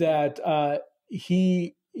out, is that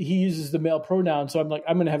he uses the male pronoun. So I'm like,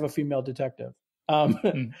 I'm going to have a female detective.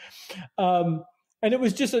 And it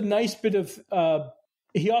was just a nice bit of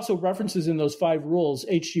he also references in those 5 rules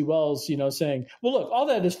H.G. Wells, saying, well, look, all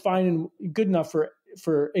that is fine and good enough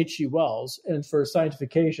for H.G. Wells and for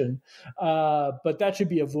scientification, but that should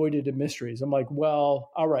be avoided in mysteries. I'm like,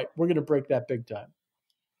 well, all right, we're going to break that big time.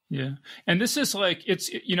 Yeah. And this is like, it's,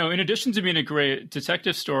 in addition to being a great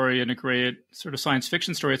detective story and a great sort of science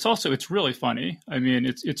fiction story, it's really funny. I mean,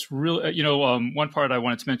 it's really, one part I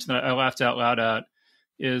wanted to mention that I laughed out loud at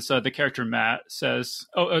is the character Matt says,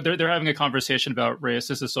 they're having a conversation about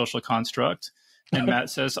race as a social construct. And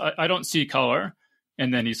Matt says, I don't see color.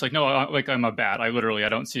 And then he's like, no, I'm a bat. I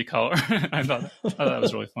don't see color. I thought that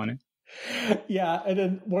was really funny. Yeah. And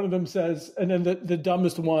then one of them says, and then the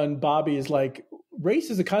dumbest one, Bobby, is like,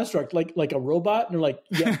 race is a construct, like a robot. And they're like,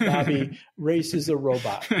 yeah, Bobby, race is a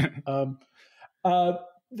robot.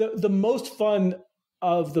 The most fun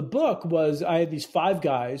of the book was I had these 5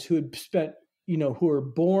 guys who had spent, who were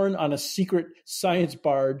born on a secret science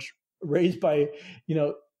barge raised by,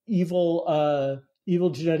 evil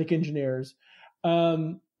genetic engineers.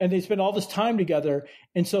 And they spent all this time together.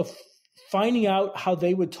 And so finding out how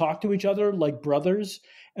they would talk to each other like brothers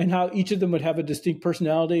and how each of them would have a distinct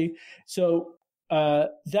personality. So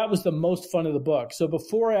that was the most fun of the book. So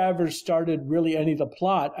before I ever started really any of the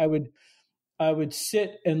plot, I would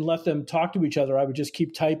sit and let them talk to each other. I would just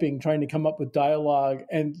keep typing, trying to come up with dialogue.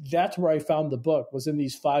 And that's where I found the book, was in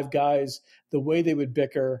these five guys, the way they would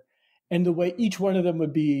bicker and the way each one of them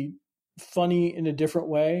would be funny in a different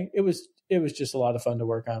way. It was just a lot of fun to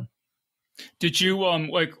work on. Did you,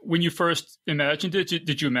 like when you first imagined it,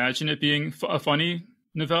 did you imagine it being a funny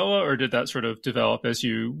novella, or did that sort of develop as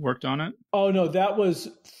you worked on it? Oh, no, that was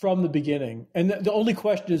from the beginning. And the only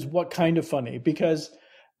question is what kind of funny, because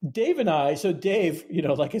Dave and I, so Dave,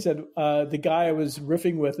 like I said, the guy I was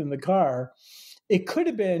riffing with in the car, it could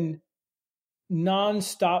have been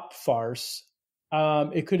nonstop farce.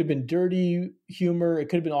 It could have been dirty humor. It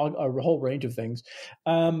could have been a whole range of things.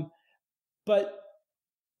 But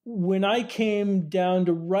when I came down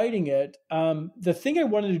to writing it, the thing I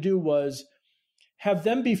wanted to do was have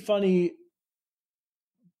them be funny,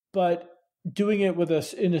 but doing it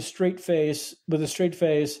in a straight face,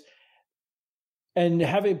 and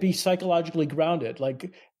have it be psychologically grounded,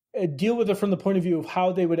 like deal with it from the point of view of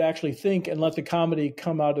how they would actually think and let the comedy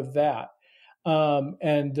come out of that.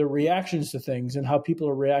 And the reactions to things and how people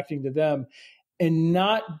are reacting to them, and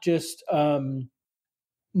not just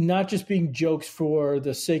being jokes for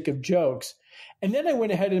the sake of jokes. And then I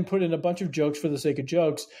went ahead and put in a bunch of jokes for the sake of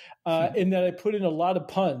jokes, in that I put in a lot of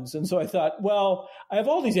puns. And so I thought, well, I have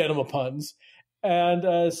all these animal puns.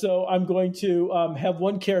 And so I'm going to have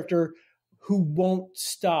one character who won't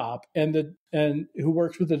stop, and who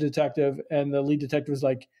works with the detective, and the lead detective is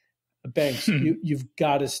like, Banks, you've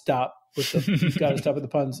got to stop with the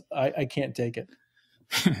puns. I can't take it.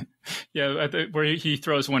 Yeah, where he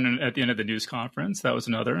throws one at the end of the news conference. That was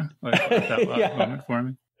another that moment for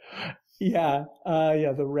me. Yeah,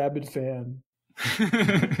 the rabid fan.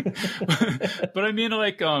 But I mean,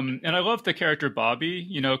 like, and I love the character Bobby,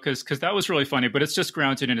 because that was really funny. But it's just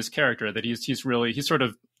grounded in his character that he's sort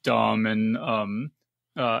of dumb and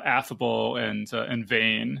affable and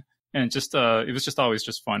vain, and just it was just always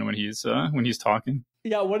just fun when he's talking.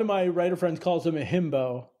 Yeah, one of my writer friends calls him a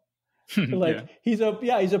himbo. Like he's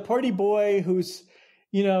a party boy who's,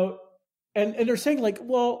 and they're saying like,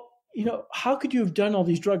 well, how could you have done all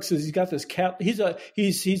these drugs? Because he's got this cat. He's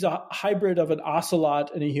a hybrid of an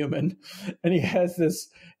ocelot and a human, and he has this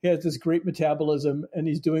great metabolism, and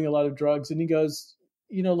he's doing a lot of drugs. And he goes,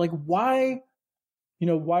 like, why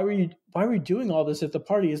were you doing all this at the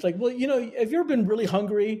party? It's like, well, have you ever been really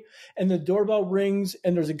hungry and the doorbell rings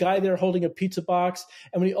and there's a guy there holding a pizza box,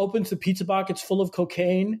 and when he opens the pizza box, it's full of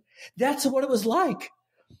cocaine. That's what it was like.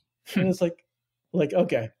 And it's like,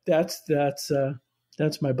 okay, that's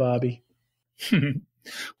my Bobby.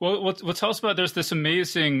 Well, tell us about, there's this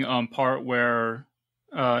amazing part where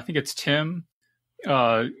I think it's Tim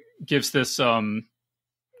gives this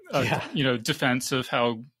defense of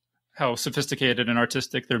how sophisticated and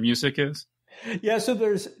artistic their music is. Yeah, so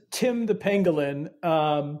there's Tim the Pangolin,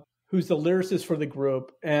 who's the lyricist for the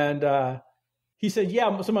group, and he said, yeah,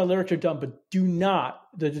 some of my lyrics are dumb, but do not,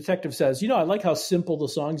 the detective says, I like how simple the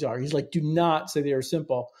songs are. He's like, do not say they are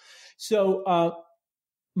simple. So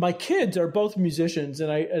my kids are both musicians,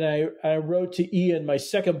 and I wrote to Ian, my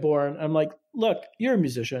second born. I'm like, look, you're a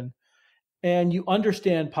musician and you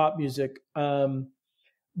understand pop music.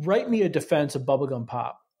 Write me a defense of bubblegum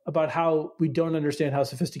pop, about how we don't understand how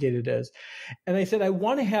sophisticated it is. And I said, I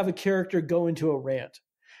want to have a character go into a rant.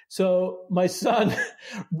 So my son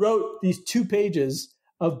wrote these 2 pages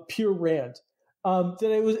of pure rant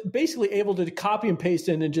that I was basically able to copy and paste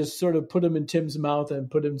in and just sort of put them in Tim's mouth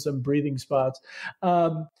and put in some breathing spots.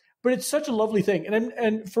 But it's such a lovely thing.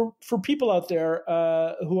 And for people out there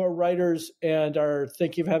who are writers and are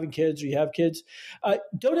thinking of having kids, or you have kids,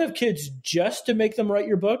 don't have kids just to make them write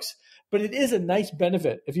your books, but it is a nice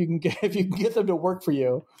benefit if you can get them to work for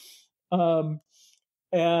you. But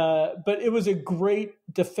it was a great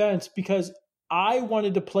defense, because I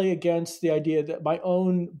wanted to play against the idea that my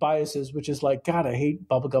own biases, which is like, God, I hate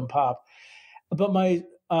bubblegum pop. But my,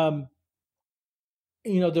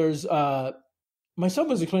 there's, my son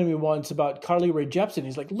was explaining to me once about Carly Rae Jepsen.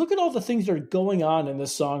 He's like, look at all the things that are going on in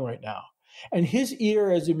this song right now. And his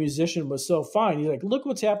ear as a musician was so fine. He's like, look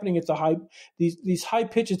what's happening at the high, these high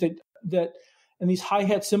pitches that and these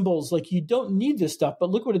hi-hat cymbals. Like, you don't need this stuff, but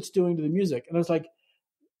look what it's doing to the music. And I was like,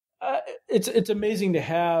 it's amazing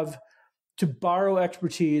to borrow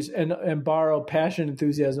expertise and borrow passion,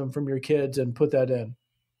 enthusiasm from your kids and put that in.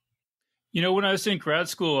 When I was in grad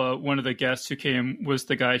school, one of the guests who came was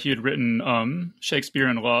the guy who had written Shakespeare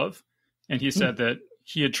in Love. and he said that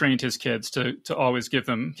he had trained his kids to always give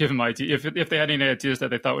him ideas if they had any ideas that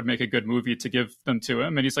they thought would make a good movie, to give them to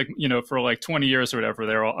him. And he's like, for like 20 years or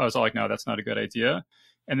whatever, I was all like, no, that's not a good idea.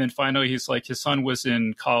 And then finally, he's like, his son was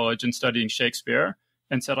in college and studying Shakespeare,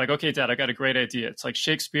 and said like, okay, Dad, I got a great idea. It's like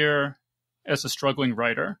Shakespeare as a struggling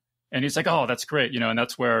writer. And he's like, oh, that's great, and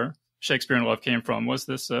that's where Shakespeare in Love came from. Was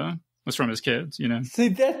from his kids, See,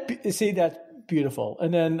 that's beautiful.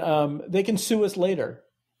 And then they can sue us later.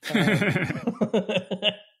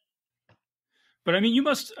 But I mean,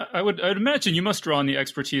 I would imagine you must draw on the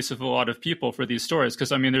expertise of a lot of people for these stories.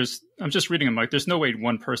 Because I mean, I'm just reading them, like, there's no way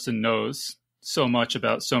one person knows so much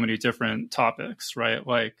about so many different topics, right?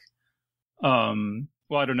 Like, well,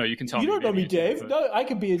 I don't know. You can tell me. You don't know me, Dave. But... No, I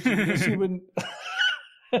could be a genius. You wouldn't.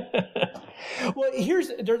 Well,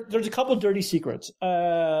 there's a couple of dirty secrets.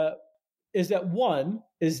 Is that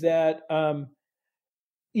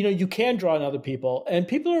you can draw on other people, and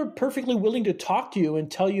people are perfectly willing to talk to you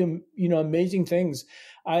and tell you, amazing things.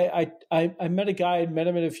 I met a guy, met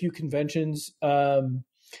him at a few conventions,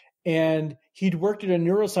 and he'd worked at a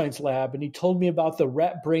neuroscience lab, and he told me about the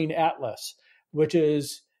Rat Brain Atlas, which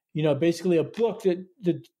is, basically a book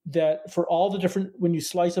that for all the different, when you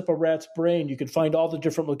slice up a rat's brain, you can find all the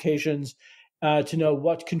different locations to know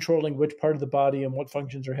what's controlling which part of the body and what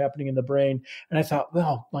functions are happening in the brain. And I thought,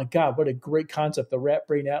 well, my God, what a great concept, the Rat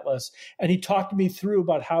Brain Atlas. And he talked to me through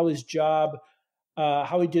about how he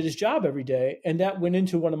did his job every day. And that went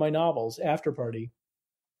into one of my novels, After Party.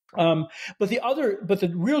 But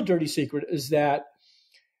the real dirty secret is that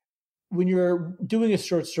when you're doing a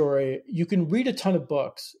short story, you can read a ton of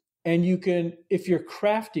books, and you can, if you're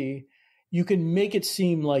crafty, you can make it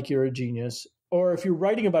seem like you're a genius. Or if you're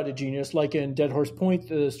writing about a genius, like in Dead Horse Point,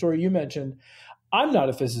 the story you mentioned, I'm not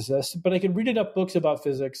a physicist, but I can read enough books about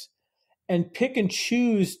physics and pick and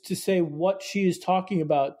choose to say what she is talking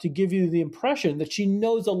about to give you the impression that she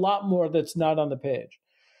knows a lot more that's not on the page.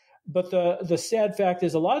 But the sad fact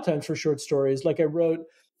is, a lot of times for short stories, like I wrote,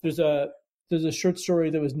 there's a short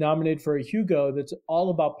story that was nominated for a Hugo that's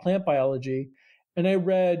all about plant biology, and I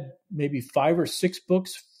read maybe 5 or 6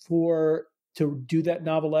 books to do that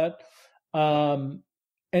novelette. And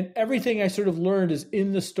everything I sort of learned is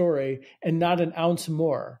in the story and not an ounce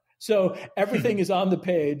more. So everything is on the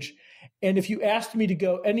page. And if you asked me to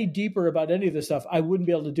go any deeper about any of this stuff, I wouldn't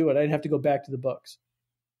be able to do it. I'd have to go back to the books.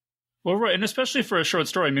 Well, right. And especially for a short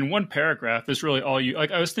story, I mean, one paragraph is really all you,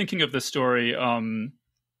 like, I was thinking of the story, about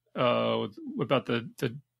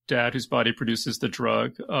the dad whose body produces the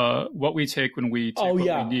drug, what we take when we take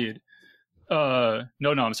we need. No,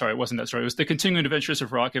 I'm sorry. It wasn't that story. It was The Continuing Adventures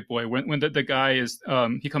of Rocket Boy. When the guy is,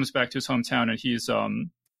 he comes back to his hometown, and he's,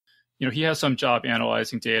 he has some job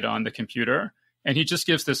analyzing data on the computer, and he just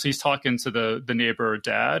gives this, he's talking to the neighbor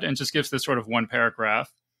dad, and just gives this sort of one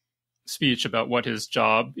paragraph speech about what his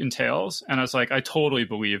job entails. And I was like, I totally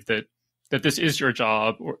believe that this is your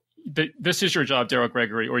job, or that this is your job, Daryl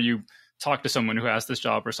Gregory, or you talk to someone who has this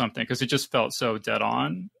job or something, because it just felt so dead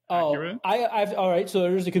on accurate. All right. So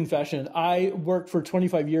there's a confession. I worked for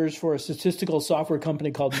 25 years for a statistical software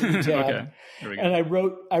company called Minitab. Okay. There we go. And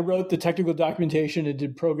I wrote the technical documentation and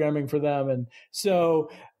did programming for them. And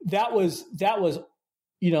so that was a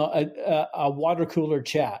water cooler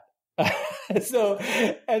chat. So,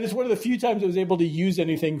 and it's one of the few times I was able to use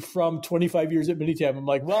anything from 25 years at Minitab. I'm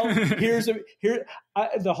like, well,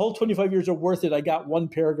 the whole 25 years are worth it. I got one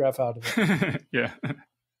paragraph out of it. Yeah.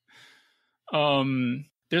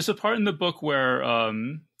 There's a part in the book where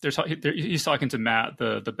he's talking to Matt,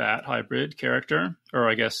 the bat hybrid character, or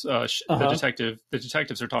I guess the detective. The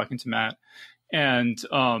detectives are talking to Matt, and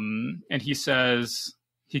he says,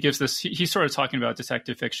 he's sort of talking about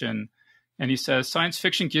detective fiction. And he says, science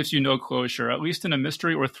fiction gives you no closure. At least in a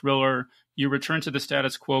mystery or thriller, you return to the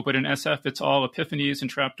status quo. But in SF, it's all epiphanies and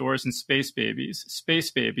trapdoors and space babies. Space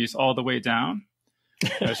babies all the way down.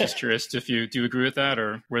 I was just curious do you agree with that,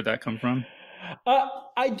 or where'd that come from?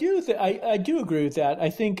 I do. I do agree with that. I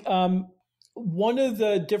think one of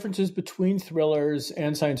the differences between thrillers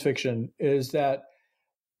and science fiction is that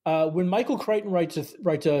when Michael Crichton writes a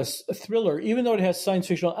thriller, even though it has science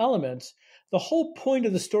fictional elements, the whole point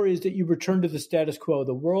of the story is that you return to the status quo.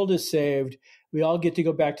 The world is saved. We all get to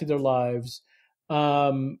go back to their lives.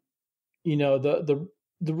 The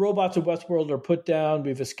robots of Westworld are put down.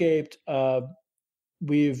 We've escaped.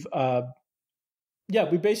 We put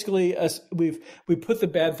the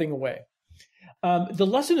bad thing away. The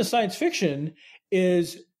lesson of science fiction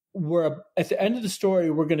is at the end of the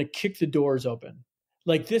story, we're going to kick the doors open.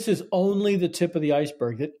 Like, this is only the tip of the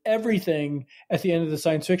iceberg, that everything at the end of the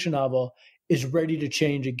science fiction novel is ready to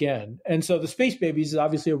change again. And so the Space Babies is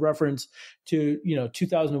obviously a reference to,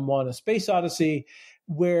 2001, A Space Odyssey,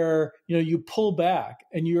 where, you pull back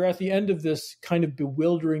and you're at the end of this kind of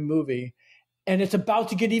bewildering movie, and it's about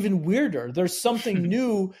to get even weirder. There's something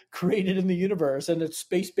new created in the universe, and it's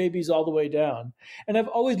Space Babies all the way down. And I've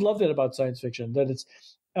always loved that about science fiction, that it's,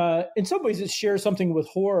 in some ways, it shares something with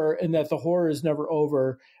horror in that the horror is never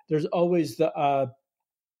over. There's always the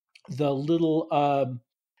little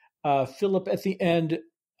fillip at the end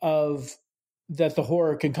of that the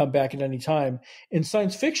horror can come back at any time. In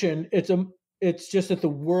science fiction, it's just that the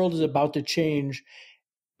world is about to change,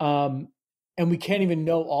 and we can't even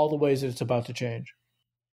know all the ways that it's about to change.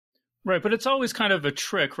 Right, but it's always kind of a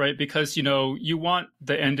trick, right? Because, you want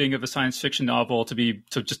the ending of a science fiction novel to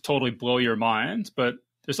just totally blow your mind, but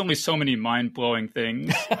there's only so many mind-blowing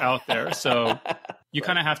things out there. So you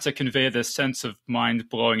kind of have to convey this sense of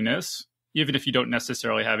mind-blowingness, even if you don't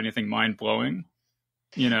necessarily have anything mind-blowing,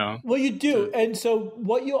 Well, you do. And so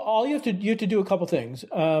you have to do a couple things.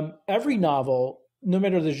 Every novel, no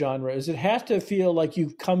matter the genre, is it has to feel like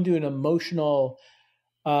you've come to an emotional,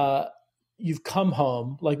 you've come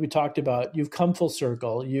home, like we talked about, you've come full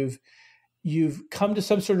circle, you've come to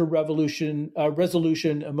some sort of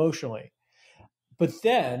resolution emotionally. But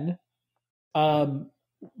then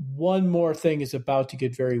one more thing is about to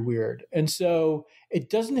get very weird. And so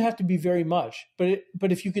it doesn't have to be very much,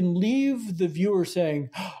 but if you can leave the viewer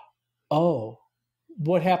saying, oh,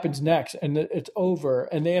 what happens next? And it's over,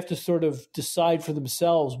 and they have to sort of decide for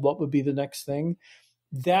themselves what would be the next thing.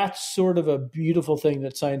 That's sort of a beautiful thing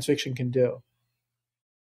that science fiction can do.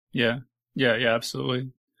 Yeah,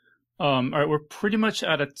 absolutely. All right, we're pretty much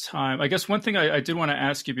out of time. I guess one thing I did want to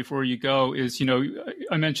ask you before you go is,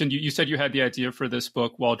 I mentioned you said you had the idea for this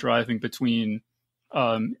book while driving between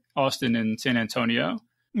Austin and San Antonio.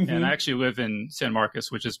 Mm-hmm. And I actually live in San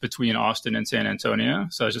Marcos, which is between Austin and San Antonio.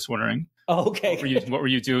 So I was just wondering, okay, what were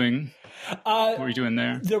you doing? What were you doing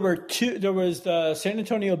there? There was the San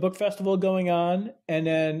Antonio Book Festival going on, and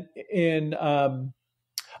then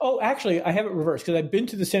actually, I have it reversed because I've been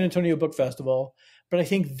to the San Antonio Book Festival, but I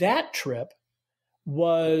think that trip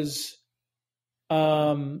was,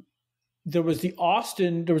 there was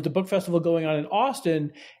the book festival going on in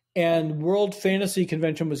Austin, and World Fantasy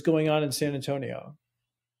Convention was going on in San Antonio.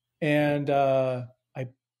 And I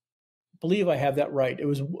believe I have that right. It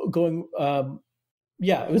was going,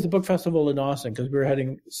 it was the book festival in Austin because we were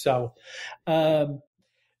heading south. I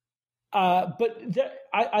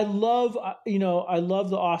love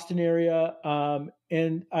the Austin area,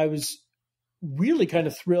 and I was really kind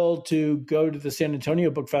of thrilled to go to the San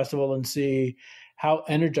Antonio Book Festival and see how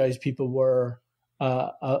energized people were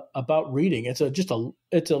about reading. It's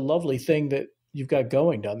a lovely thing that you've got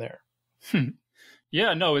going down there.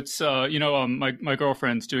 Yeah, no, it's my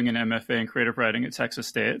girlfriend's doing an MFA in creative writing at Texas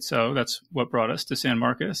State, so that's what brought us to San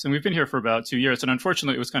Marcos, and we've been here for about 2 years. And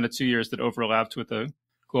unfortunately, it was kind of 2 years that overlapped with the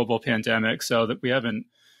global pandemic, so that we haven't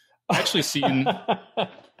actually seen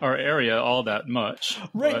our area all that much.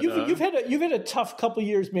 Right, but, you've had a tough couple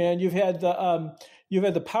years, man. You've had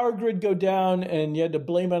the power grid go down, and you had to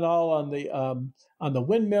blame it all on the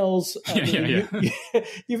windmills.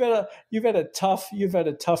 You've had a tough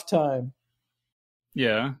time.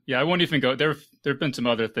 Yeah, I won't even go there. There've been some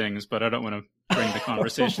other things, but I don't want to bring the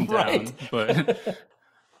conversation right. down.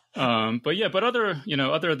 But other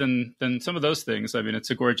than some of those things, I mean, it's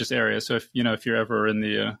a gorgeous area. So if you're ever in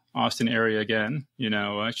the Austin area again,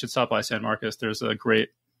 I should stop by San Marcos. There's a great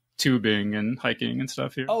tubing and hiking and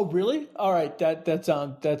stuff here. Oh, really? All right, that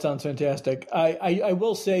sounds fantastic. I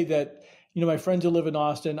will say that my friends who live in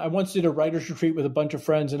Austin, I once did a writer's retreat with a bunch of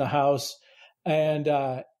friends in a house, and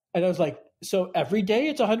I was like, so every day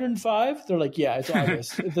it's 105? They're like, yeah, it's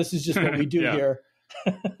August. This is just what we do here.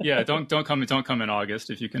 Yeah, don't come in August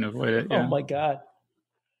if you can avoid it. Yeah. Oh my God.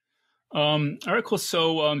 All right, cool.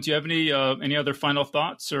 So do you have any other final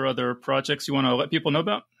thoughts or other projects you want to let people know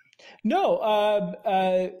about? No.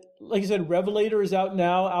 Like I said, Revelator is out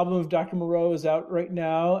now. Album of Dr. Moreau is out right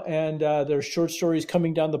now, and there's short stories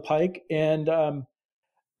coming down the pike, and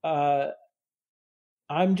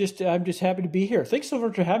I'm just happy to be here. Thanks so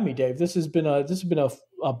much for having me, Dave. This has been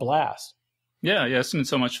a blast. Yeah, it's been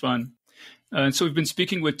so much fun. And so we've been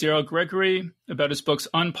speaking with Daryl Gregory about his books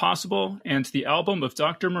Unpossible and the album of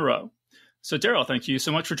Dr. Moreau. So Daryl, thank you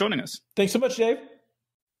so much for joining us. Thanks so much, Dave.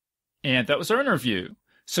 And that was our interview.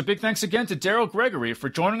 So big thanks again to Daryl Gregory for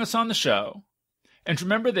joining us on the show. And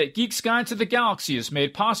remember that Geek's Guide to the Galaxy is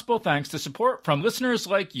made possible thanks to support from listeners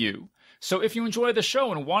like you. So if you enjoy the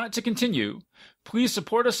show and want it to continue, please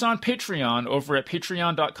support us on Patreon over at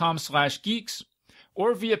patreon.com/geeks,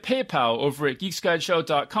 or via PayPal over at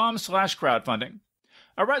geeksguideshow.com/crowdfunding.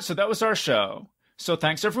 All right, so that was our show. So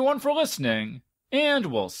thanks everyone for listening, and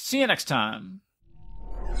we'll see you next time.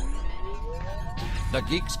 The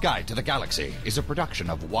Geek's Guide to the Galaxy is a production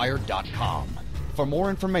of Wired.com. For more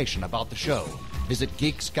information about the show, visit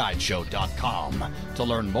geeksguideshow.com. To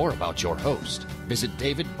learn more about your host, visit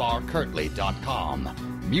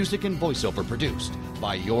davidbarrkirtley.com. Music and voiceover produced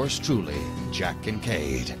by yours truly, Jack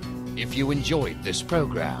Kincaid. If you enjoyed this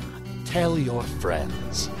program, tell your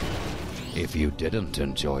friends. If you didn't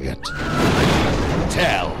enjoy it,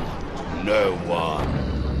 tell no one.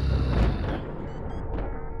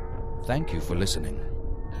 Thank you for listening.